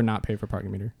 Don't Really? ever not pay for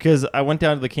parking meter. Because I went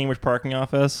down to the Cambridge parking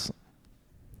office,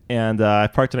 and I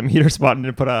parked at a meter spot and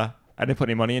I didn't put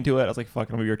any money into it. I was like, "Fuck,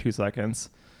 I'm gonna be here 2 seconds."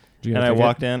 Did you And get I a ticket?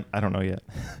 walked in. I don't know yet.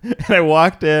 And I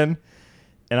walked in,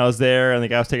 and I was there, and the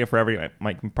guy was taking forever to get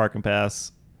my parking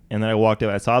pass. And then I walked in.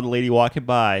 I saw the lady walking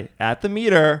by at the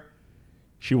meter.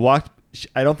 She walked.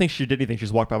 I don't think she did anything. She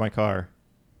just walked by my car.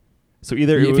 So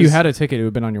either it If was, you had a ticket, it would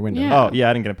have been on your window. Yeah. Oh yeah,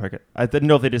 I didn't get a ticket. I didn't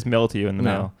know if they just mail it to you in the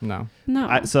mail. No.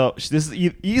 No. So this is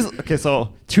easy. Okay,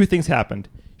 so 2 things happened.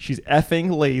 She's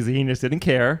effing lazy and just didn't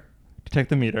care to check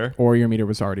the meter. Or your meter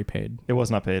was already paid. It was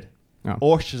not paid. Oh.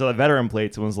 Or she saw the veteran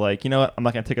plates and was like, you know what? I'm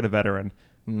not gonna ticket a veteran.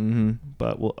 Mm-hmm.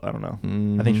 But well, I don't know.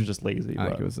 I think she was just lazy. I think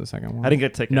but it was the second one. I didn't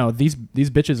get a ticket. No, these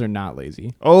bitches are not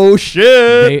lazy. Oh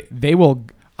shit! They will.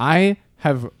 I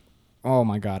have. Oh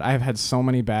my god, I have had so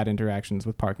many bad interactions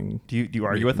with parking. Do you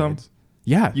argue with them? maids.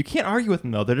 Yeah. You can't argue with them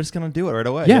though. They're just gonna do it right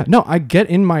away. Yeah. No, I get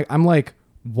in my. I'm like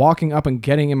walking up and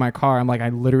getting in my car. I'm like, I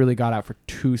literally got out for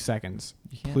 2 seconds.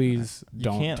 can't- Please You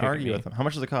don't. can't ticket argue me. with them. How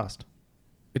much does it cost?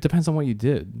 It depends on what you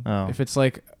did. Oh. If it's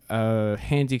like a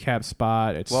handicap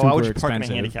spot, it's Well, super why would you park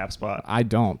expensive. in a handicap spot? I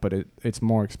don't, but it's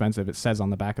more expensive. It says on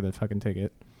the back of the fucking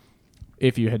ticket.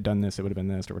 If you had done this, it would have been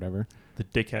this or whatever. The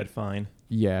dickhead fine.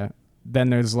 Yeah. Then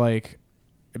there's like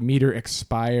meter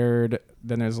expired.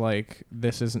 Then there's like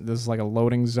this is like a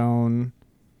loading zone.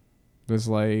 There's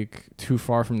like too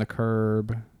far from the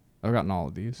curb. I've gotten all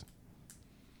of these.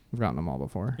 I've gotten them all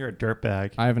before. You're a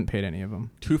dirtbag. I haven't paid any of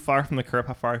them. Too far from the curb.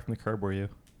 How far from the curb were you?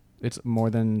 It's more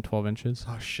than 12 inches.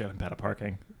 Oh shit! I'm bad at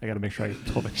parking. I gotta make sure I get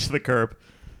 12 inches to the curb.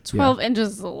 12 inches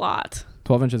is a lot.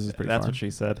 12 inches is pretty That's far. what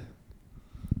she said.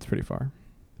 It's pretty far.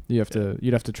 You'd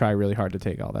have to try really hard to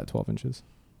take all that 12 inches.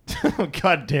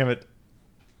 God damn it!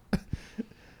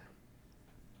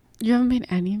 You haven't paid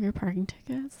any of your parking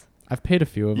tickets? I've paid a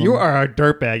few of them. You are a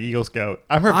dirtbag Eagle Scout.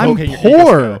 I'm I'm revoking your Eagle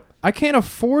poor. Scout. I can't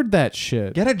afford that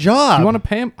shit. Get a job. You want to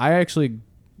pay him? I actually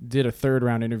did a 3rd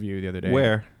round interview the other day.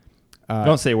 Where? Uh,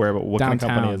 Don't say where, but what kind of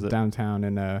downtown, company is it? Downtown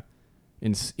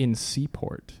in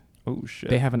Seaport. Oh shit!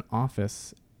 They have an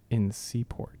office in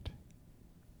Seaport.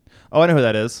 Oh, I know who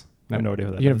that is. I have no idea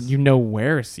who that is. You know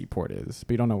where Seaport is,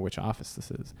 but you don't know which office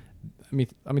this is.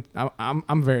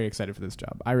 I'm very excited for this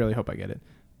job. I really hope I get it.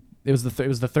 It was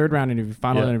the third round interview,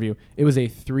 final Yeah. interview. It was a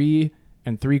 3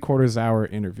 3/4 hour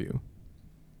interview.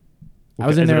 I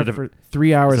was Okay, in is it there for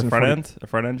 3 hours Is it and a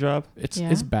front end job? It's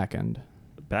Yeah. it's back end.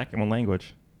 Back in what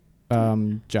language?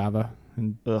 Java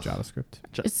and Ugh. JavaScript.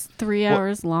 It's 3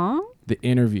 hours long. The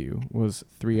interview was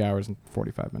 3 hours and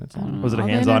 45 minutes I don't long. know. Was it a All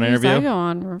the hands-on interviews interview? I go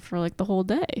on were for like the whole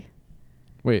day.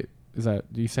 Wait, do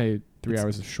you say 3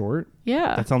 hours is short?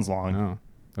 Yeah. That sounds long. No,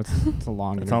 that's a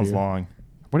long That interview. sounds long.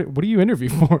 What do you interview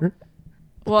for?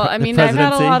 Well, I the mean, I've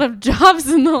had a presidency? lot of jobs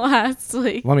in the last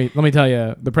like Let me tell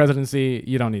you, the presidency,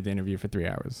 you don't need to interview for 3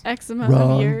 hours. X amount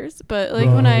Wrong. of years. But like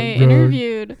when I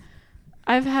interviewed,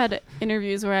 I've had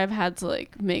interviews where I've had to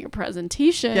like make a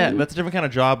presentation. Yeah, that's a different kind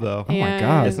of job though. Oh my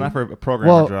God. It's not for a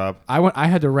programmer Well, job. I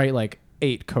had to write like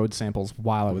 8 code samples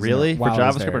while I was Really? there, For while I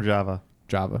was JavaScript there. or Java?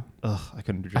 Java. Ugh, I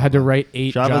couldn't do Java. I had to write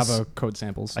 8 Java's- Java code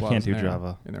samples. I while can't was do there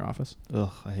Java. in their office. Ugh,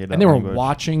 I hate that And they were language.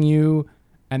 watching you,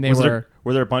 and they were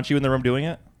Were there a bunch of you in the room doing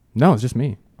it? no, it's just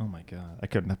me. Oh my god, I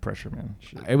couldn't have pressure, man.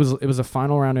 Shit. It was a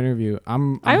final round interview.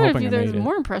 I'm I would hoping view I there's made it.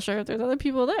 more pressure if there's other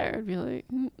people there. I'd be like,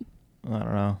 I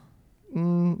don't know.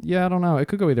 Yeah, I don't know. It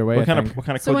could go either way. What I kind think. of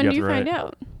code so when you do have you to find write?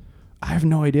 out? I have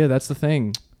no idea. That's the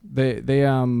thing. They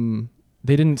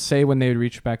didn't say when they would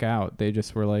reach back out. They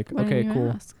just were like, Why okay, didn't you cool.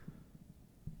 ask?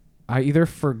 I either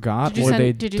forgot Did you or send-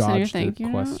 they did you send your dodged thank the you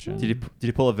note? question. Did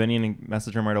you pull a Vinny and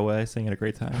message him right away, saying you had a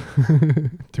great time? Do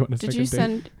you want a Did second you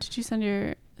date? Did you send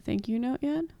your thank you note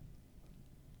yet?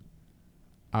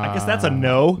 I guess that's a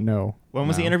no. No. When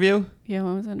was the No. interview? Yeah,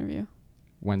 when was the interview?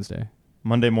 Wednesday.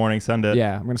 Monday morning. Send it.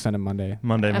 Yeah, I'm gonna send it Monday.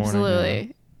 Monday morning.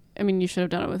 Absolutely. I mean, you should have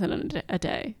done it within a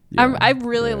day. Yeah. I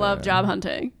really love Yeah. job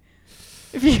hunting.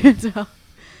 If you can tell.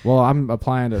 Well, I'm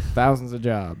applying to thousands of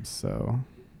jobs, so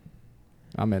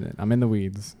I'm in it. I'm in the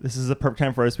weeds. This is a perfect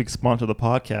time for us to sponsor the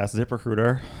podcast,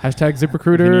 ZipRecruiter. Hashtag If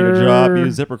ZipRecruiter. you need a job,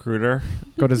 use ZipRecruiter.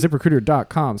 Go to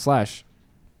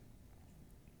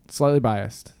ZipRecruiter.com/slightly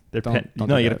biased. Don't do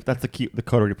that. that's the key. The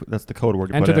code word. That's the code word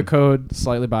you Enter put the in code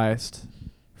slightly biased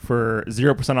for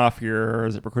 0% off your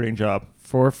ZipRecruiting job.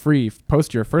 for free.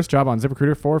 Post your first job on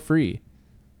ZipRecruiter for free.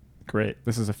 Great.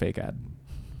 This is a fake ad.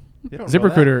 They don't know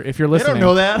ZipRecruiter, if you're that. They listening. don't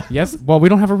know that. Yes. Well, we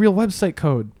don't have a real website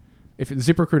code. If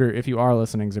ZipRecruiter, if you are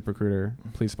listening, ZipRecruiter,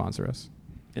 please sponsor us.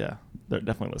 Yeah, they're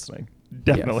definitely listening.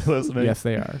 Definitely Yes. listening. Yes,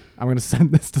 they are. I'm going to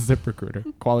send this to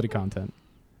ZipRecruiter. Quality content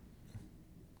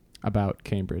about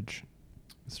Cambridge.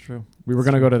 It's true. We were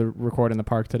going to go to the record in the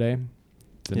park today.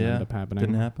 Didn't end up happening.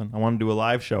 Didn't happen. I want to do a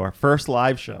live show. Our first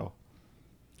live show.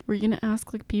 Were you gonna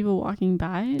ask like people walking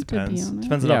by to be Depends. on it?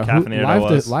 Depends on Yeah, how caffeinated I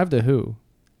was. live to who?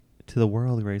 To the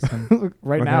world, Grayson.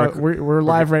 Right We're now, gonna we're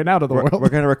live right now to the we're, world. We're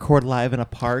going to record live in a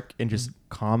park and just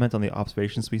comment on the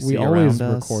observations we see We always Mm.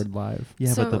 around us. record live. Yeah,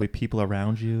 So- but there'll be people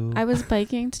around you. I was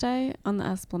biking today on the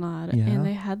Esplanade, Yeah. and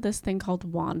they had this thing called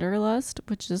Wanderlust,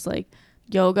 which is like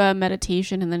yoga,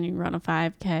 meditation, and then you run a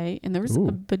 5K. And there was Ooh.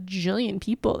 a bajillion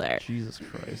people there. Jesus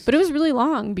Christ. But it was really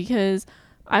long because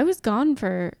I was gone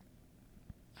for.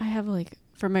 I have like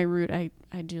for my route, I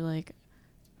do like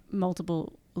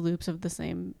multiple loops of the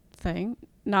same thing,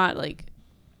 not like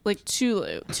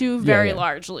two very yeah.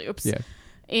 large loops. Yeah.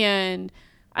 And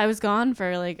I was gone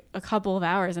for like a couple of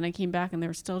hours, and I came back and they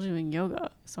were still doing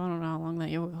yoga. So I don't know how long that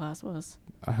yoga class was.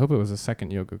 I hope it was a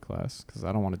second yoga class because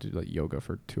I don't want to do like yoga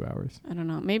for 2 hours. I don't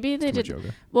know. Maybe they Too much did.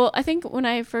 yoga. Well, I think when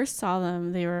I first saw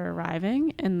them, they were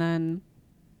arriving, and then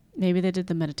maybe they did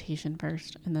the meditation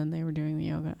first, and then they were doing the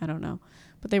yoga. I don't know.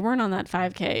 But they weren't on that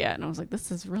 5K yet, and I was like,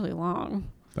 this is really long.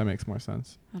 That makes more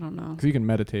sense I don't know. because you can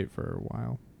meditate for a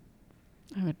while.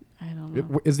 I don't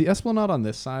know. Is the Esplanade on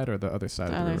this side or the other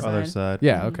side The of the other river? side. Other side.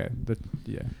 Yeah. Mhm. Okay.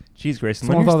 Yeah. Jeez, Grayson.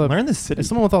 Someone with all the- Learn the city. It's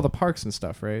the one with all the parks and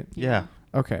stuff, right? Yeah.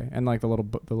 Okay. And like the little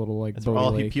like That's Bodie where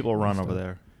all Lake people and run stuff. over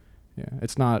there. Yeah.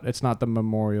 It's not the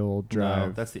Memorial Drive.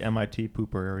 No, that's the MIT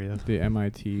pooper area. the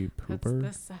MIT That's pooper.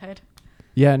 this side.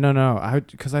 Yeah. No. I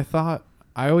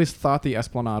always thought the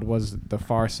Esplanade was the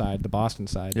far side, the Boston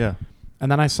side. Yeah. And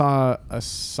then I saw a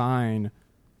sign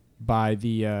by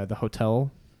the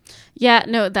hotel. Yeah,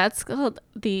 no, that's called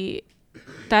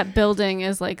that building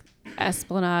is like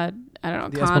Esplanade. I don't know,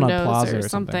 The Esplanade condos Plaza or or something.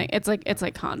 something. It's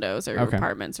like condos or Okay.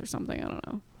 apartments or something. I don't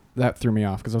know. That threw me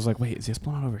off because I was like, wait, is the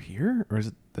Esplanade over here or is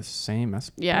it the same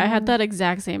Esplanade? Yeah, I had that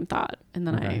exact same thought, and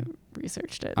then Okay. I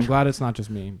researched it. I'm glad it's not just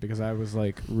me because I was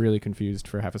like really confused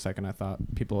for half a second. I thought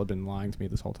people had been lying to me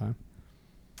this whole time.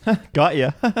 Got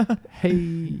ya.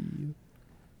 Hey.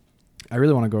 I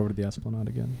really want to go over to the Esplanade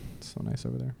again. It's so nice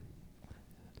over there.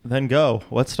 Then go.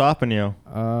 What's stopping you?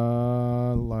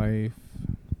 Life.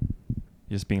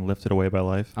 You're just being lifted away by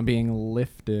life. I'm being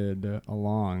lifted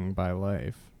along by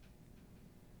life.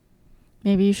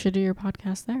 Maybe you should do your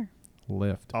podcast there.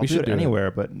 Lyft. I'll We do should it do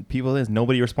anywhere, but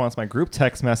nobody responds to my group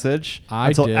text message I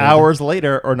until did. hours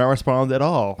later or not responded at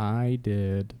all. I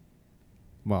did.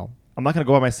 Well, I'm not going to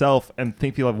go by myself and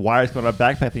think people have wires going on a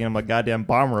backpack thinking I'm a goddamn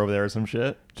bomber over there or some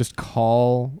shit. just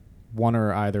call one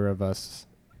or either of us.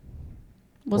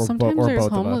 Well, Or sometimes or there's both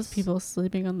of homeless us. people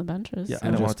sleeping on the benches. Yeah, so-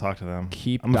 I don't want just to talk to them.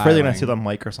 Keep I'm afraid they're going to dialing. steal the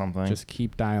mic or something. Just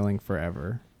keep dialing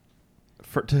forever.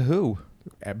 To who?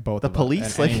 At both The of us,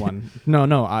 police? at Like- anyone. No,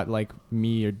 like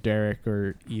me or Derek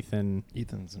or Ethan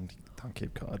Ethan's on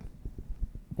Cape Cod.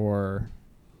 or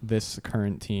this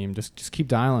current team. Just keep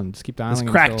dialing. Just keep dialing.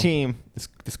 This crack until team.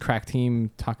 This crack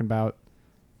team talking about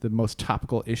the most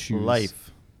topical issues Life.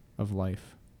 of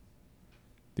life,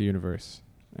 the universe,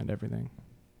 and everything.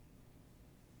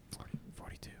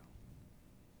 42.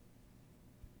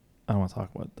 I don't want to talk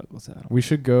about Douglas Adams. We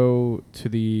should go to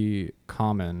the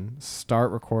Common,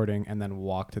 start recording, and then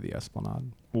walk to the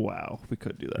Esplanade Wow, we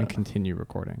could do and that. continue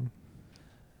recording.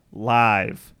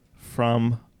 Live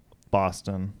from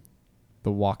Boston.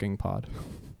 The Walking Pod.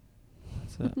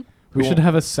 That's it. We Who should won't-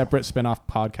 have a separate spin-off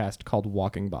podcast called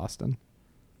Walking Boston.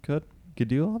 Could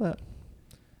do all that.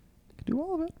 Could do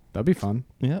all of it. That'd be fun.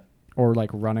 Yeah. Or like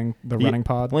running The- running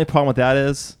pod. The only problem with that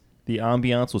is the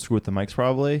ambiance will screw with the mics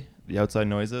probably. The outside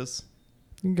noises.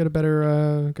 You can get a better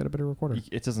recorder.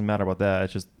 It doesn't matter about that.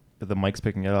 It's just if the mic's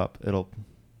picking it up. It'll.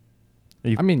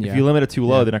 If, I mean, if yeah. you limit it too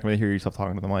low, Yeah. they're not going to hear yourself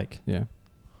talking to the mic. Yeah.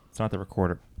 It's not the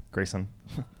recorder, Grayson.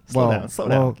 Slow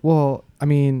down. Well, I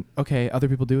mean, okay, other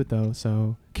people do it though.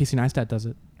 So Casey Neistat does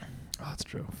it. Oh, that's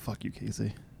true. Fuck you,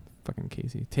 Casey. Fucking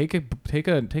Casey. Take a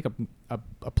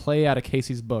play out of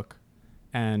Casey's book,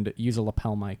 and use a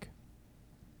lapel mic.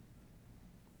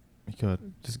 We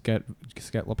could. Just get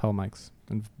lapel mics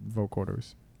and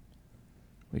vocorders.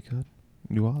 We could.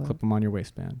 Do all that. Clip them on your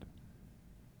waistband.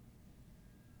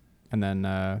 And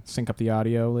then sync up the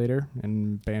audio later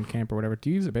in Bandcamp or whatever. Do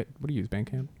you use it? What do you use?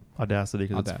 Bandcamp? Audacity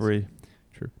because it's Audacity. free.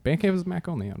 True. Bandcamp is Mac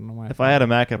only. I don't know why. If I had a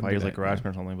Mac, I'd Wouldn't probably do use like that, GarageBand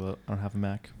or something, but I don't have a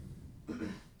Mac.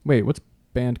 Wait, what's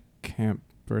Bandcamp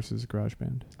versus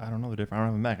GarageBand? I don't know the difference. I don't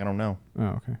have a Mac. I don't know. Oh,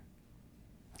 okay.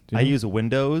 Do I you? use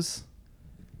Windows.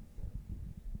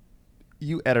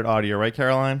 You edit audio, right,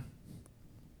 Caroline?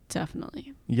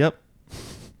 Definitely. Yep.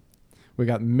 We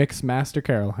got Mix Master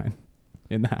Caroline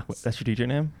in the house. That's your DJ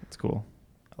name? That's cool.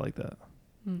 I like that.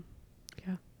 Mm.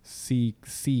 Yeah.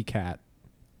 C Cat.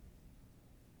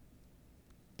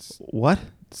 What?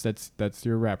 That's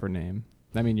your rapper name.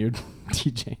 I mean your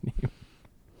DJ name.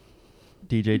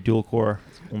 DJ Dual Core.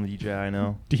 It's the only DJ I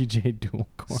know. DJ Dual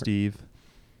Core. Steve.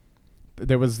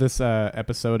 There was this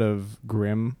episode of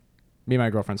Grimm. Me and my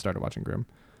girlfriend started watching Grimm.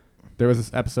 There was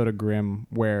this episode of Grimm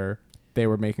where they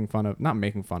were not making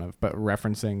fun of, but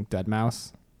referencing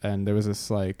Deadmau5. And there was this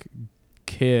like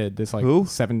kid, this like Who?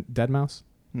 Deadmau5.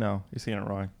 No, you're saying it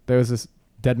wrong. There was this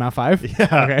Deadmau5 5.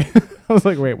 Yeah. Okay. I was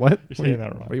like, wait, what? saying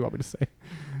that wrong. What do you want me to say?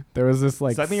 There was this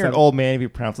like. Does that mean you're an old man if you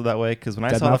pronounce it that way? Because when I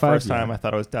saw it the Deadmau5? first time, Yeah. I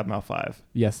thought it was Deadmau 5.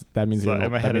 Yes, that means So you're an in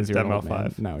old, my that head means it's you're an old Deadmau5.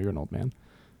 man. No, you're an old man.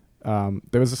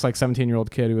 There was this like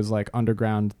 17-year-old kid who was like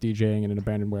underground DJing in an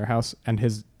abandoned warehouse, and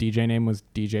his DJ name was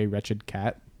DJ Wretched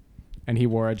Cat, and he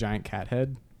wore a giant cat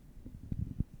head.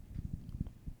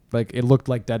 Like it looked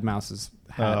like Deadmau5's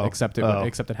hat, Oh. except Oh.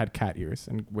 it had cat ears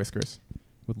and whiskers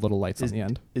with little lights on the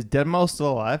end. Is Deadmau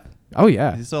still alive? Oh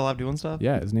yeah, Is he still alive doing stuff?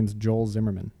 yeah. His name's Joel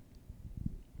Zimmerman.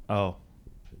 Oh.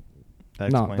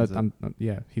 That No, explains it.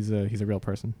 yeah, he's a real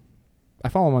person. I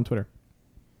follow him on Twitter.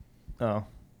 Oh,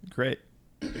 great.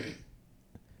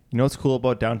 You know what's cool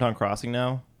about Downtown Crossing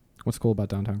now? What's cool about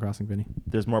Downtown Crossing, Vinny?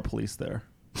 There's more police there.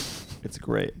 It's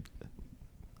great.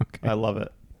 Okay. I love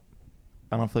it.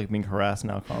 I don't feel like being harassed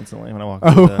now constantly when I walk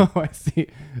through there. Oh, I see.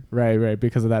 Right.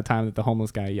 Because of that time that the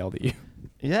homeless guy yelled at you.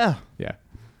 Yeah. Yeah.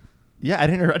 Yeah, I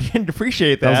didn't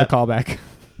appreciate That that. was a callback.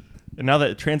 And now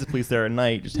that transit police there at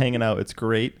night, just hanging out, it's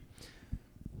great.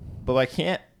 But what I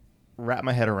can't wrap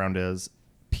my head around is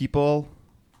people.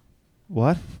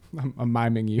 What? I'm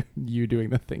miming you doing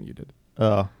the thing you did.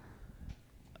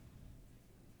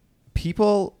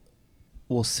 People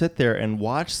will sit there and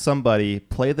watch somebody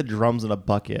play the drums in a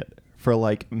bucket for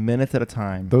like minutes at a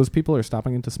time. Those people are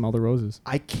stopping in to smell the roses.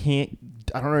 I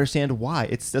don't understand why.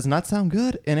 It does not sound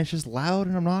good, and it's just loud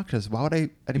and obnoxious. Why would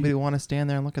anybody want to stand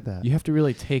there and look at that? You have to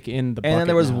really take in the bucket. And then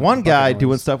there was now, one the guy bucket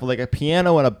doing noise. stuff with like a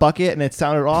piano and a bucket, and it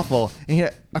sounded awful. And he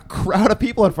had a crowd of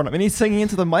people in front of him, and he's singing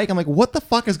into the mic. I'm like, what the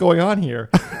fuck is going on here?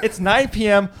 It's 9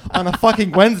 p.m. on a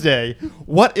fucking Wednesday.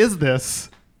 What is this?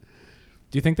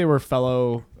 Do you think they were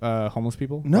fellow homeless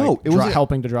people? No, Like, it was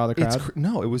helping to draw the crowd.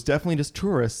 No, it was definitely just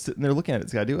tourists sitting there looking at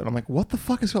this guy do it. I'm like, what the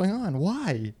fuck is going on?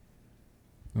 Why?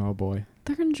 Oh boy,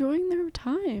 They're enjoying their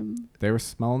time. they were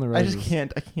smelling the I roses. just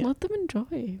can't. I can't. Let them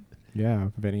enjoy. Yeah,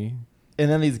 Vinny. And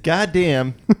then these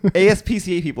goddamn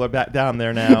ASPCA people are back down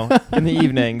there now in the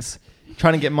evenings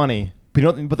trying to get money.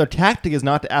 But their tactic is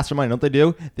not to ask for money. You know what they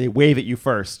do? They wave at you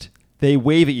first. They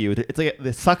wave at you. It's like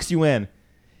it sucks you in.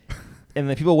 And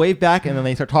then people wave back, and then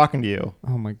they start talking to you.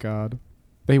 Oh my God,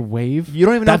 they wave. You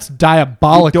don't even know. That's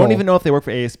diabolical. You don't even know if they work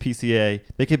for ASPCA.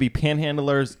 They could be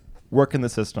panhandlers working the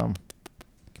system.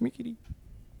 Come here, kitty.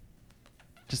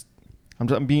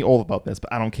 I'm being old about this,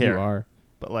 but I don't care. You are.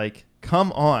 But like,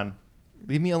 come on,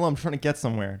 leave me alone. I'm trying to get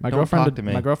somewhere. My Don't girlfriend. talk to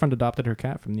me. My girlfriend adopted her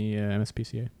cat from the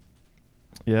MSPCA.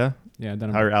 Yeah. Yeah,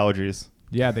 then How are your allergies?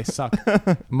 yeah, they suck.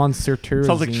 Monserturazine.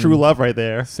 Sounds like true love right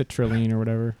there. Citrulline or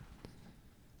whatever.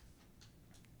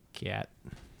 Cat.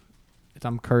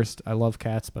 I'm cursed. I love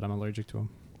cats, but I'm allergic to them.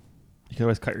 You can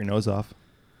always cut your nose off.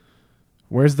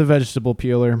 Where's the vegetable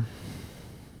peeler?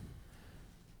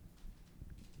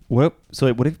 What? So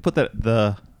wait, what if you put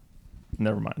the?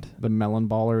 Never mind. The melon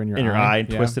baller in your eye,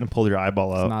 Yeah. twist it and pull your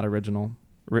eyeball It's out. not original.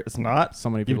 It's not. So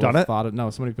many You've people done have it? thought it. No,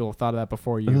 so many people have thought of that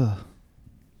before you. Ugh.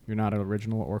 You're not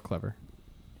original or clever.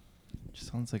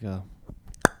 Just sounds like a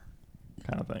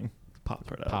kind of thing. Pop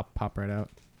right out. Pop right out.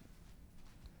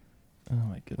 Oh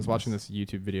my goodness. I was watching this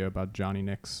YouTube video about Johnny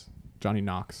Knoxville.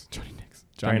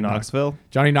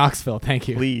 Johnny Knoxville. Thank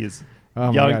you. Please. Oh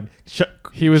my Young, God. sh-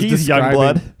 He was Jeez, young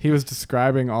blood. He was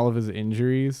describing all of his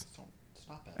injuries,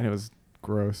 and it was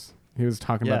gross. He was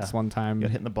talking Yeah. about this one time. He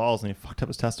got hit in the balls and he fucked up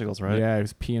his testicles, right? Yeah, he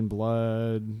was peeing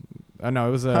blood. No,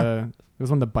 it was it was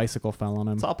when the bicycle fell on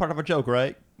him. It's all part of a joke,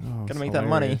 right? Oh, Gotta it's make that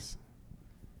money. hilarious.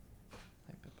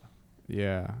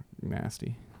 Yeah,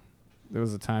 nasty. There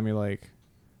was a time he like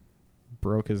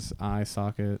broke his eye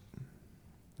socket,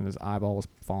 and his eyeball was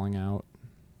falling out.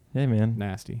 Hey man,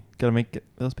 Nasty. gotta make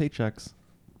those paychecks.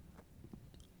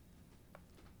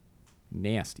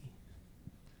 Nasty.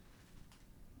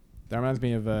 That reminds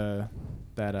me of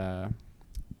that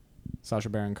Sacha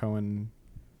Baron Cohen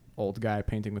old guy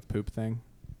painting with poop thing.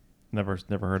 Never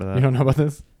heard of that. You don't know about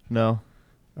this? No.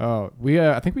 Oh, we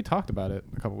I think we talked about it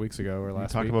a couple weeks ago or You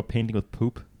last talk week. about painting with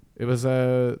poop. It was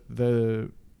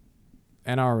the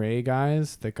NRA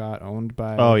guys that got owned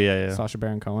by Oh yeah. Sacha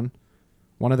Baron Cohen.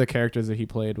 One of the characters that he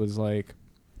played was like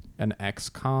an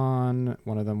ex-con.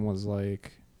 One of them was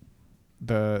like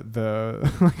the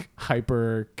like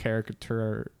hyper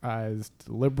characterized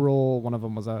liberal. One of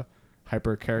them was a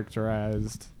hyper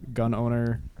characterized gun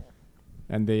owner,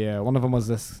 and the one of them was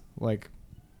this like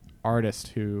artist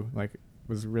who like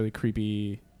was really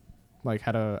creepy, like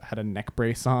had a neck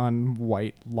brace on,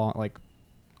 white long like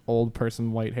old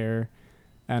person white hair,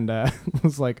 and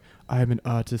was like, I'm an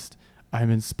artist,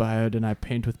 I'm inspired, and I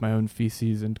paint with my own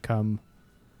feces and cum.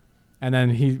 And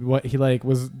then he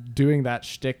was doing that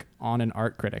shtick on an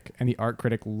art critic, and the art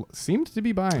critic seemed to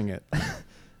be buying it.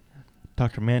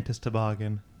 Dr. Mantis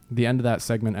Toboggan. The end of that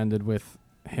segment ended with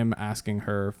him asking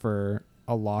her for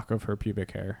a lock of her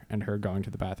pubic hair, and her going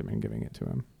to the bathroom and giving it to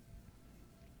him.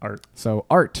 Art. So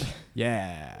art,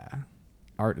 yeah,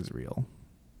 art is real.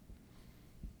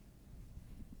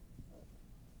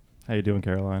 How you doing,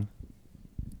 Caroline?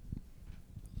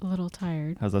 A little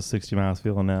tired. How's that 60 miles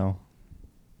feeling now?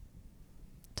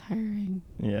 Tiring.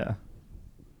 Yeah.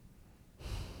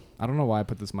 I don't know why I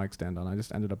put this mic stand on. I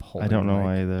just ended up holding. I don't the know mic.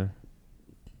 why either.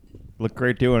 Look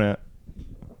great doing it.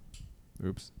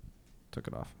 Oops, took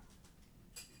it off.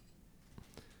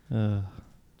 Just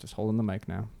Just holding the mic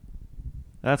now.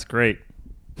 That's great.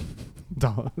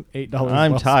 $8.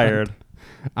 I'm well tired. spent.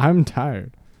 I'm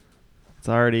tired. It's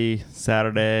already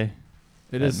Saturday.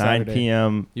 It at is 9 Saturday.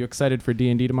 p.m. You excited for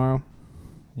D&D tomorrow?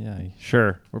 Yeah,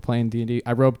 sure. We're playing D&D.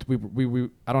 I roped. We.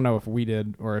 I don't know if we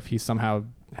did or if he somehow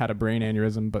had a brain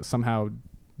aneurysm, but somehow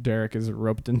Derek is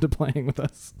roped into playing with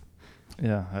us.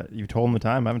 Yeah, you told him the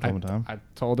time. I haven't told him the time. I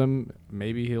told him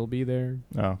maybe he'll be there.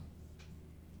 Oh.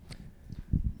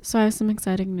 So I have some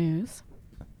exciting news.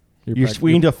 You're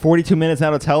weaned to 42 minutes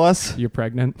now to tell us? You're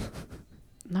pregnant.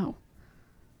 No.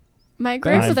 My Thanks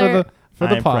grandmother for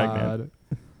the I'm pod. pregnant.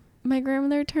 my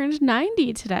grandmother turned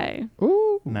 90 today.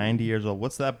 Ooh, 90 years old.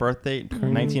 What's that birth date?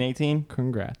 Con- 1918?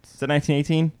 congrats. Is that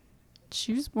 1918?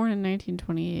 She was born in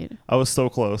 1928. I was so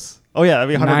close. Oh, yeah, that'd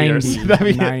be 100 years. That'd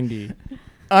be 90.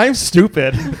 I'm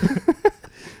stupid.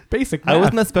 Basic math. I was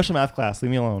in that special math class.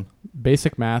 Leave me alone.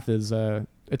 Basic math is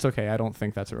it's okay. I don't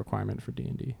think that's a requirement for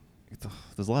D&D.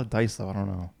 There's a lot of dice, though. I don't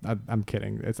know. I'm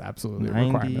kidding. It's absolutely a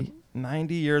requirement.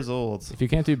 90 years old. If you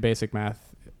can't do basic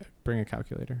math, bring a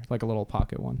calculator, like a little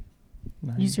pocket one,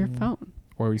 Use your phone.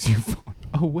 or use your phone.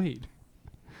 Oh wait,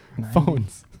 90.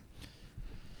 phones.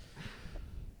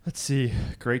 Let's see.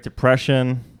 Great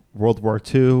Depression. World War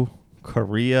II,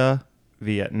 Korea,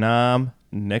 Vietnam,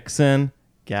 Nixon,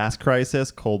 gas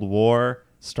crisis, Cold War,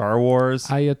 Star Wars.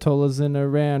 Ayatollahs in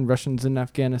Iran, Russians in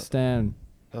Afghanistan.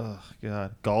 Oh,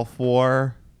 God. Gulf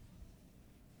War.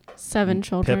 7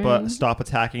 children. Pippa, stop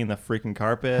attacking the freaking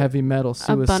carpet. Heavy metal,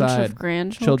 a bunch suicide. of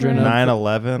grandchildren. Children of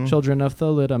 9/11. Children of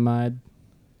thalidomide.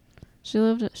 She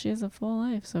has a full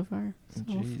life so far. So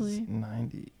hopefully.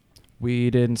 90. We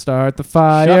didn't start the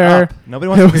fire. Shut up. Nobody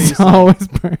wants It to hear you was sing. always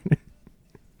burning.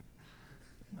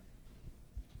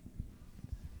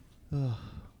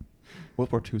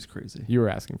 World War II is crazy. You were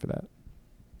asking for that.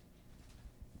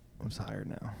 I'm tired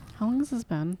now. How long has this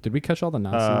been? Did we catch all the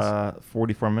Nazis?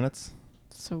 44 minutes.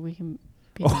 So we can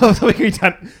be Oh, so we can be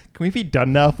done. Can we be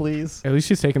done now, please? At least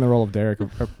she's taking the role of Derek,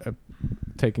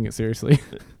 taking it seriously.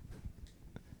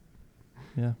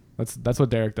 Yeah. That's what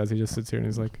Derek does. He just sits here and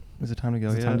he's like, Is it time to go?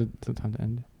 "Is it Yeah. time to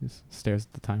end?" He just stares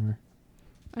at the timer.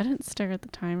 I didn't stare at the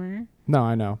timer. No,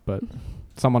 I know, but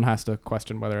someone has to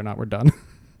question whether or not we're done.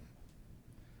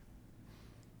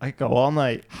 I could go all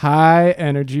night. High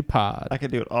energy pod. I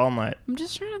could do it all night. I'm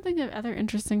just trying to think of other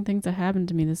interesting things that happened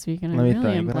to me this week, and Let I me really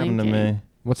think. am What blanking. happened to me?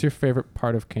 What's your favorite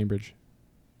part of Cambridge?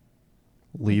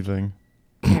 Leaving.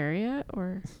 Area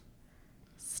or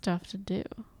stuff to do?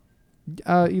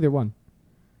 Either one.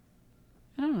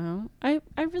 I don't know.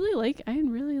 I really like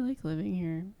living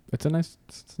here. It's a nice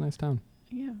town.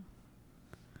 Yeah.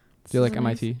 Do you like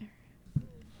MIT?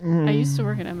 I used to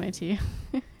work at MIT.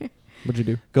 What'd you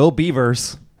do? Go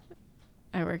Beavers.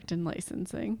 I worked in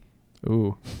licensing,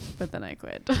 Ooh. but then I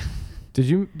quit. Did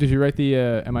you write the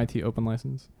MIT open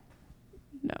license?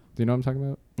 No. Do you know what I'm talking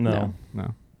about? No.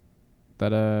 No.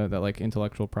 That like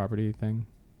intellectual property thing.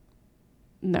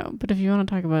 No, but if you want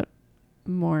to talk about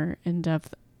more in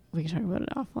depth, we can talk about it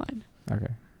offline.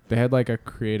 Okay. They had like a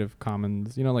Creative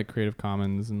Commons, like Creative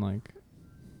Commons and like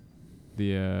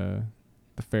the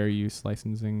fair use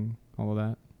licensing, all of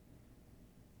that.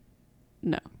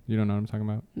 No. You don't know what I'm talking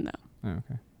about? No. Oh,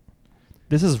 okay.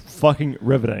 This is fucking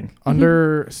riveting.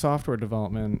 Under software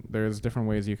development, there's different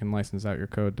ways you can license out your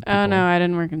code to people. Oh no, I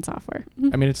didn't work in software.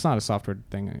 I mean, it's not a software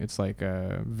thing. It's like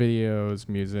videos,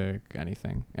 music,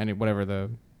 anything, whatever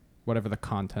the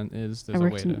content is. I There's a way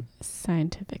worked to. in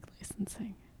scientific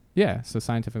licensing. Yeah, so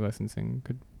scientific licensing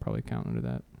could probably count under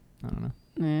that. I don't know.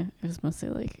 Nah, it was mostly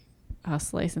like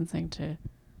us licensing to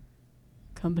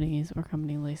companies or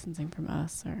company licensing from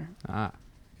us, or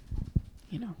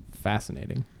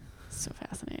Fascinating. so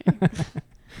fascinating.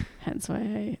 Hence why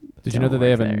I. Did you know that they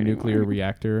have a there nuclear anymore.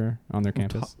 reactor on their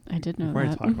campus? I did know We've already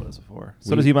that. talked about this before.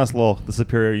 So does UMass Lowell, the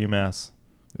superior UMass.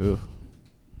 Ugh.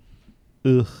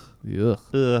 Ugh. Ugh. Ugh.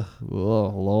 Ugh.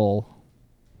 Lol.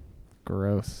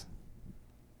 Gross.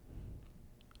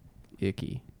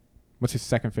 Icky. What's your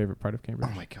second favorite part of Cambridge?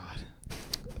 Oh my god.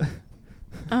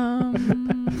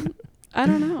 I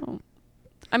don't know.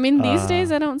 I mean, these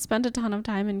days I don't spend a ton of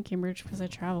time in Cambridge because I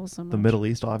travel so much. The Middle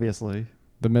East, obviously.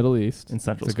 The Middle East. In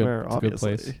Central It's a good- Square, it's a good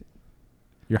obviously. place.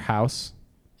 Your house.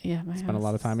 Yeah, my Spend a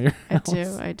lot of house. time at your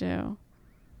house. I do.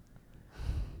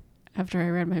 After I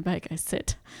ride my bike, I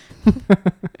sit.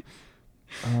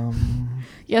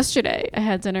 Yesterday, I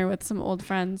had dinner with some old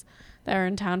friends that were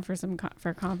in town for for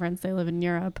a conference. They live in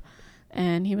Europe,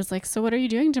 and he was like, "So what are you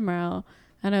doing tomorrow?"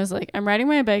 And I was like, "I'm riding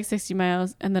my bike 60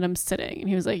 miles, and then I'm sitting." And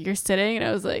he was like, "You're sitting?" And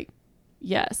I was like,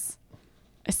 "Yes,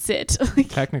 I sit."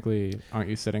 Technically, aren't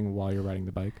you sitting while you're riding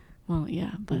the bike? Well,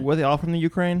 yeah, but Were they all from the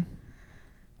Ukraine?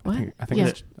 what? I think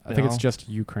Yeah, it's just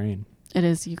Ukraine. it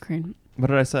is Ukraine. What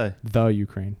did I say? The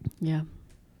Ukraine. Yeah.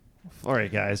 All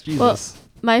right, guys. Jesus. Well,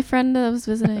 my friend that I was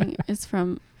visiting is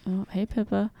from. Oh, hey,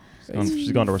 Pippa.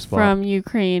 She's gone to her spot. From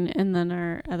Ukraine, and then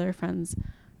our other friends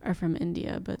are from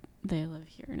India, but they live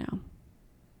here now.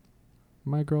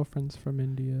 My girlfriend's from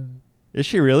India. Is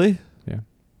she really? Yeah.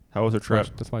 How was her trip?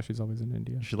 That's why she's always in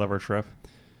India. Did she love her trip?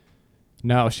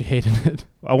 No, she hated it.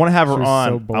 I want to have She her was on.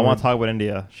 so I bored. want to talk about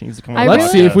India. She needs to come on. I the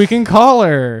Let's really- see if we podcast. can call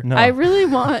her. No. I really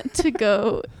want to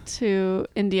go to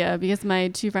India because my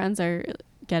two friends are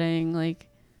getting like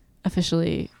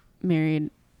officially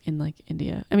married in like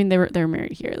India. I mean, they were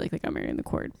married here, like they got married in the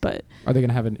court, but Are they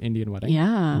gonna have an Indian wedding?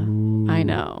 yeah, Ooh, I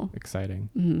know. Exciting.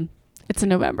 hmm It's in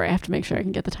November. I have to make sure I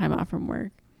can get the time off from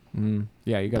work.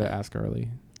 Yeah, you gotta But- ask early.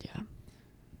 Yeah,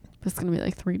 but it's gonna be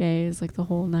like 3 days, like the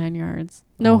whole 9 yards.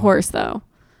 No Oh. horse though.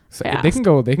 So Fast. they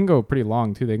can go pretty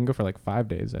long too. They can go for like 5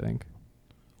 days, I think.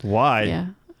 Why? Yeah.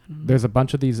 There's a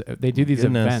bunch of these. They do these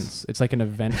Goodness. events. It's like an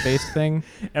event-based thing.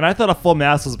 And I thought a full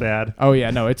mass was bad. Oh yeah,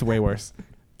 no, it's way worse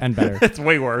and better. It's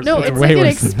way worse. No, It's it's way like an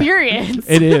worse than that. experience.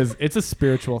 It is. It's a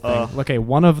spiritual thing. Ugh. Okay,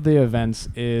 one of the events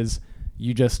is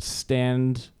you just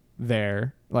stand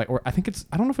there, like, or I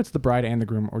don't know if it's the bride and the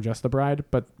groom or just the bride,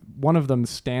 but one of them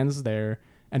stands there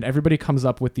and everybody comes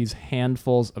up with these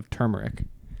handfuls of turmeric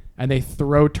and they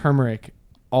throw turmeric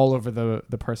all over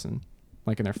the person,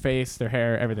 like in their face, their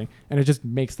hair, everything. And it just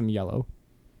makes them yellow.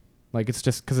 Like it's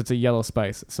just because it's a yellow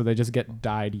spice. So they just get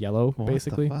dyed yellow,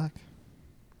 basically. What the fuck?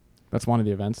 That's one of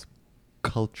the events.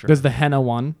 Culture. There's the henna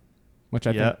one, which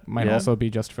I think might also be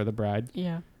just for the bride.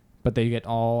 Yeah. But they get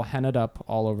all hennaed up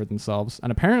all over themselves.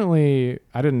 And apparently,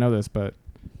 I didn't know this, but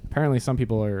apparently some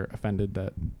people are offended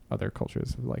that other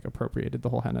cultures have like appropriated the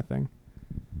whole henna thing.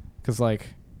 Because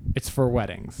like, it's for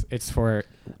weddings. It's for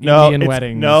Indian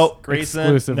weddings. No, Grayson.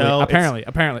 Exclusively. No, apparently,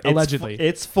 allegedly.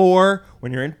 It's for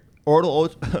when you're in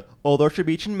Old Orchard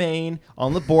Beach in Maine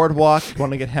on the boardwalk, you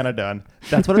want to get henna done.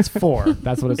 That's what it's for.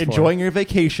 That's what it's Enjoying for. your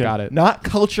vacation. Got it. Not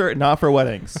culture, not for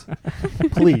weddings.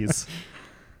 Please.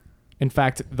 In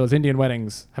fact, those Indian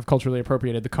weddings have culturally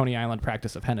appropriated the Coney Island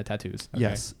practice of henna tattoos. Okay?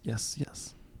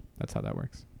 Yes. That's how that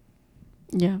works.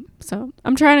 Yeah. So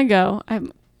I'm trying to go.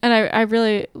 I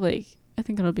really like. I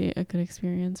think it'll be a good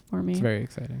experience for me. It's very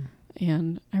exciting.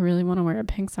 And I really want to wear a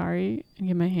pink sari and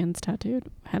get my hands tattooed.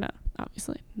 Henna,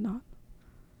 obviously, not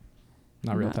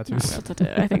real tattoos. Not real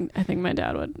tattoo. I think my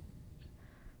dad would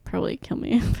probably kill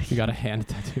me. You got a hand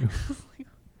tattoo.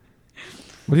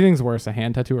 What do you think is worse, a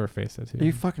hand tattoo or a face tattoo? Are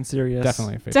you fucking serious?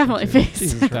 Definitely a face. Definitely tattoo. face.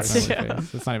 Jesus, definitely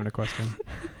face. It's not even a question.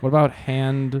 What about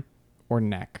hand or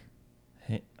neck?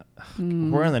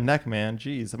 We're on the neck, man.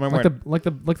 Jeez.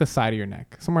 Like the side of your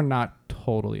neck, somewhere not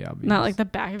totally obvious. Not like the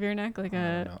back of your neck, like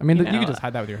a. I mean, you can just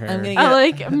hide that with your hair.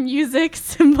 Like a music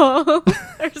symbol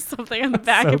or something on the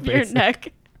back So of your basic.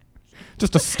 neck.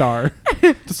 Just a star,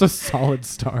 just a solid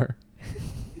star.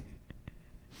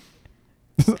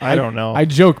 I don't know. I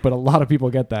joke, but a lot of people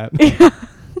get that.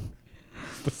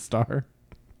 The star.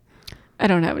 I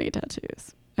don't have any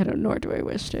tattoos. Nor do I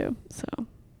wish to. So.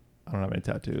 I don't have any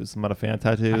tattoos. I'm not a fan of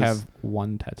tattoos. I have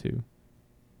one tattoo.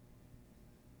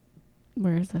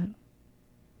 Where is it?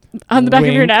 On the back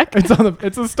of your neck?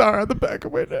 It's a star on the back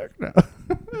of my neck. No.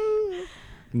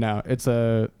 No, it's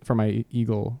for my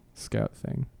Eagle Scout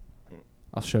thing.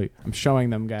 I'll show you. I'm showing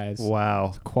them, guys.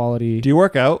 Wow. Quality. Do you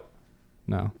work out?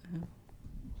 No.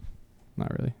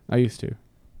 Not really. I used to.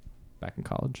 Back in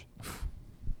college.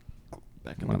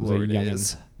 Back in When the I was a glory youngin'.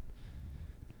 days.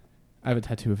 I have a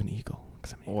tattoo of an eagle.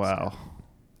 'Cause I'm an Eagle Wow. Scout.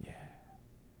 Yeah.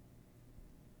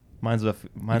 Mine's You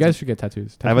guys should get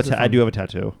tattoos. I have Tattoos are I fun. do have a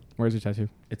tattoo. Where's your tattoo?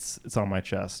 It's on my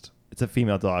chest. It's a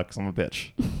female dog because I'm a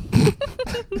bitch.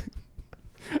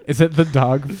 Is it the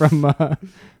dog from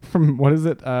what is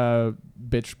it?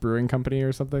 Bitch Brewing Company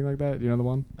or something like that? You know the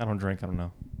one? I don't drink. I don't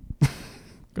know.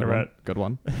 Good Never one. had- Good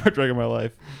one. Never drank in my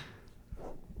life.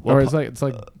 Or it's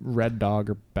like Red Dog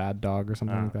or Bad Dog or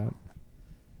something like that.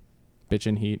 Bitch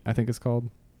in Heat, I think it's called.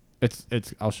 It's.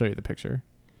 I'll show you the picture.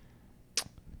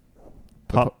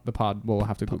 The pod. We'll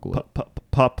have to Google it.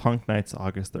 Pop Punk Nights,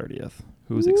 August 30th.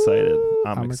 Who's excited?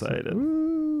 I'm excited. excited.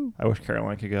 Woo. I wish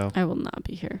Caroline could go. I will not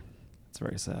be here. It's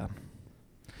very sad.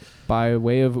 By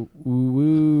way of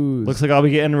woo-woos. Looks like I'll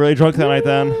be getting really drunk that night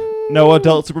then. No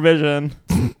adult supervision.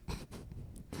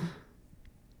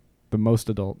 The most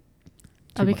adult.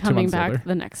 I'll be 2 coming months back older.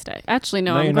 the next day. Actually,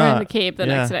 no, No, I'm you're going to not. the Cape the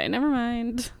Yeah. next day. Never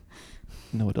mind.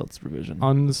 No adult supervision.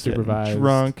 Unsupervised. Getting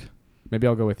drunk. Maybe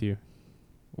I'll go with you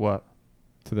What?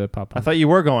 to the pop. I thought you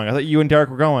were going. I thought you and Derek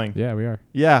were going. Yeah, we are.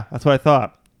 Yeah, that's what I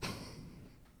thought.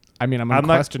 I mean, I'm not-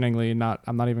 unquestioningly not.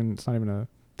 I'm not even. It's not even a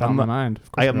thought in my mind.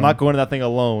 Of course I am not going to that thing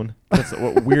alone. That's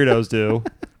what weirdos do.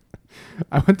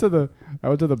 I went to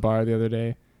the bar the other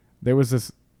day. There was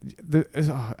this.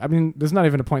 I mean, there's not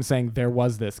even a point saying there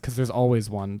was this because there's always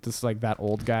one. Just like that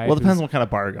old guy. Well, it depends who's on what kind of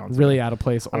bar you're going to. really out of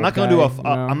place. I'm old not going guy, to you know?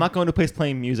 I'm not going to a place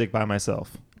playing music by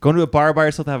myself. Going to a bar by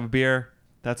yourself to have a beer,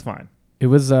 that's fine. It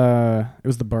was the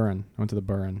Burren. I went to the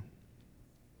Burren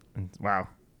Wow.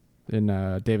 in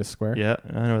Davis Square. Yeah,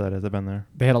 I know where that is. I've been there.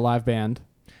 They had a live band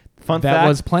Fun that fact,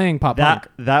 was playing pop punk.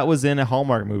 that was in a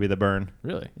Hallmark movie, The Burn.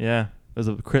 Really? Yeah. It was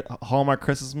a Hallmark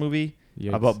Christmas movie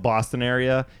Yikes. about Boston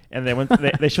area, and they went.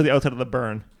 they showed the outside of The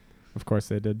Burn, Of course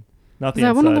they did. not Is the that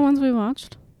inside. one of the ones we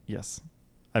watched? Yes.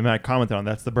 I mean, I commented on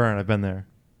that's The Burn. I've been there.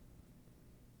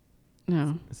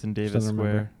 No. It's in She Davis doesn't Square.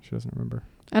 remember. She doesn't remember.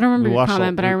 I don't remember We your watched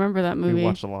comment, but I we- remember that movie. We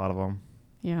watched a lot of them.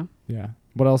 Yeah. Yeah.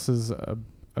 What else is a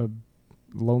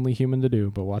lonely human to do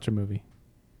but watch a movie?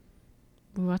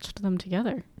 We watched them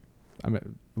together. I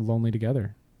mean, lonely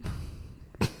together.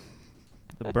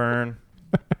 The Burn.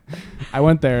 I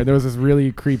went there. There was this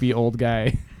really creepy old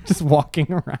guy just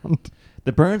walking around.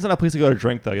 The Burn's not a place to go to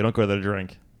drink, though. You don't go there to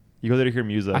drink. You go there to hear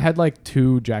music. I had like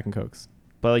 2 Jack and Cokes.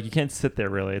 But like you can't sit there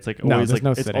really. It's like No, always there's like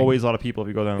no it's sitting. always a lot of people if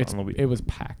you go down on the week. It was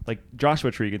packed. Like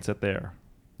Joshua Tree, you can sit there.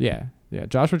 Yeah.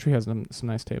 Joshua Tree has some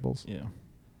nice tables, Yeah.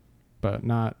 but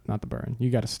not the Burn. You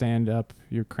got to stand up.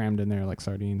 You're crammed in there like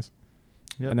sardines.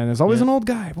 Yep. And then there's always Yeah. an old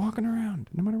guy walking around,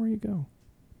 no matter where you go.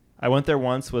 I went there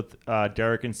once with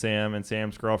Derek and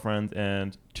Sam's girlfriend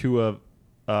and two of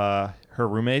her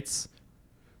roommates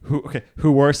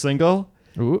who were single.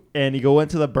 Ooh. And you go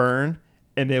into the Burn,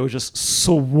 and it was just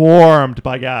swarmed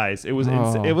by guys. It was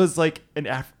it was like an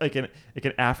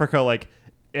Africa like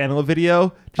animal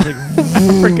video, just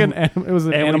like It was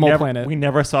an Animal Planet. We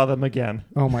never saw them again.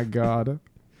 Oh my god,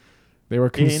 they were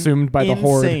consumed by the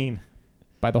horde. Insane.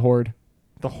 By the horde.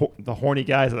 The horny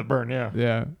guys at the Burn. Yeah.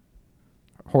 Yeah.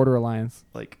 Hoarder Alliance.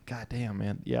 Like goddamn,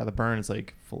 man. Yeah, the Burn is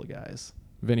like full of guys.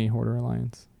 Vinny Hoarder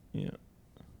Alliance. Yeah.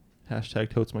 Hashtag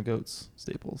totes my goats.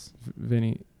 Staples.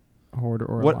 Vinny Hoarder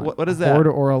or What- Alliance. what is that?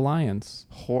 Hoarder or Alliance.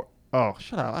 Oh,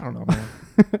 shut up. I don't know,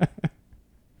 man.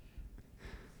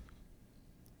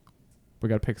 We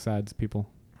gotta pick sides, people.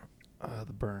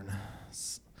 The Burn.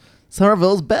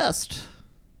 Somerville's best.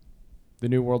 The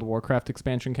new World of Warcraft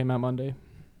expansion came out Monday.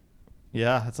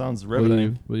 Yeah, that sounds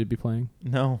riveting. Will you be playing?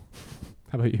 No.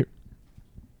 How about you?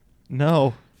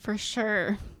 No. For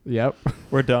sure. Yep.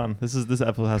 We're done. This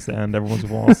episode has to end. Everyone's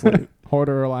falling asleep.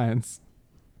 Hoarder or Alliance.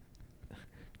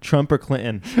 Trump or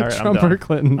Clinton? All right, Trump I'm done. or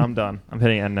Clinton. I'm done. I'm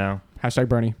hitting end now. Hashtag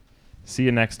Bernie. See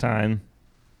you next time.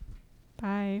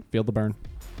 Bye. Feel the burn.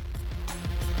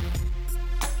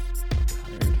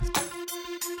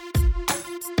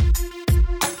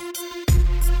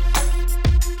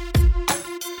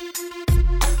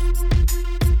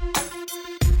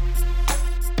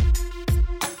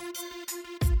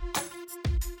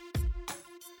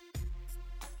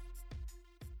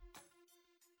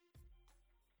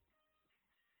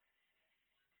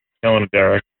 Ellen and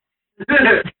Derek.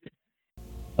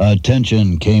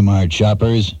 Attention, Kmart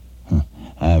shoppers.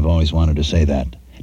 I've always wanted to say that.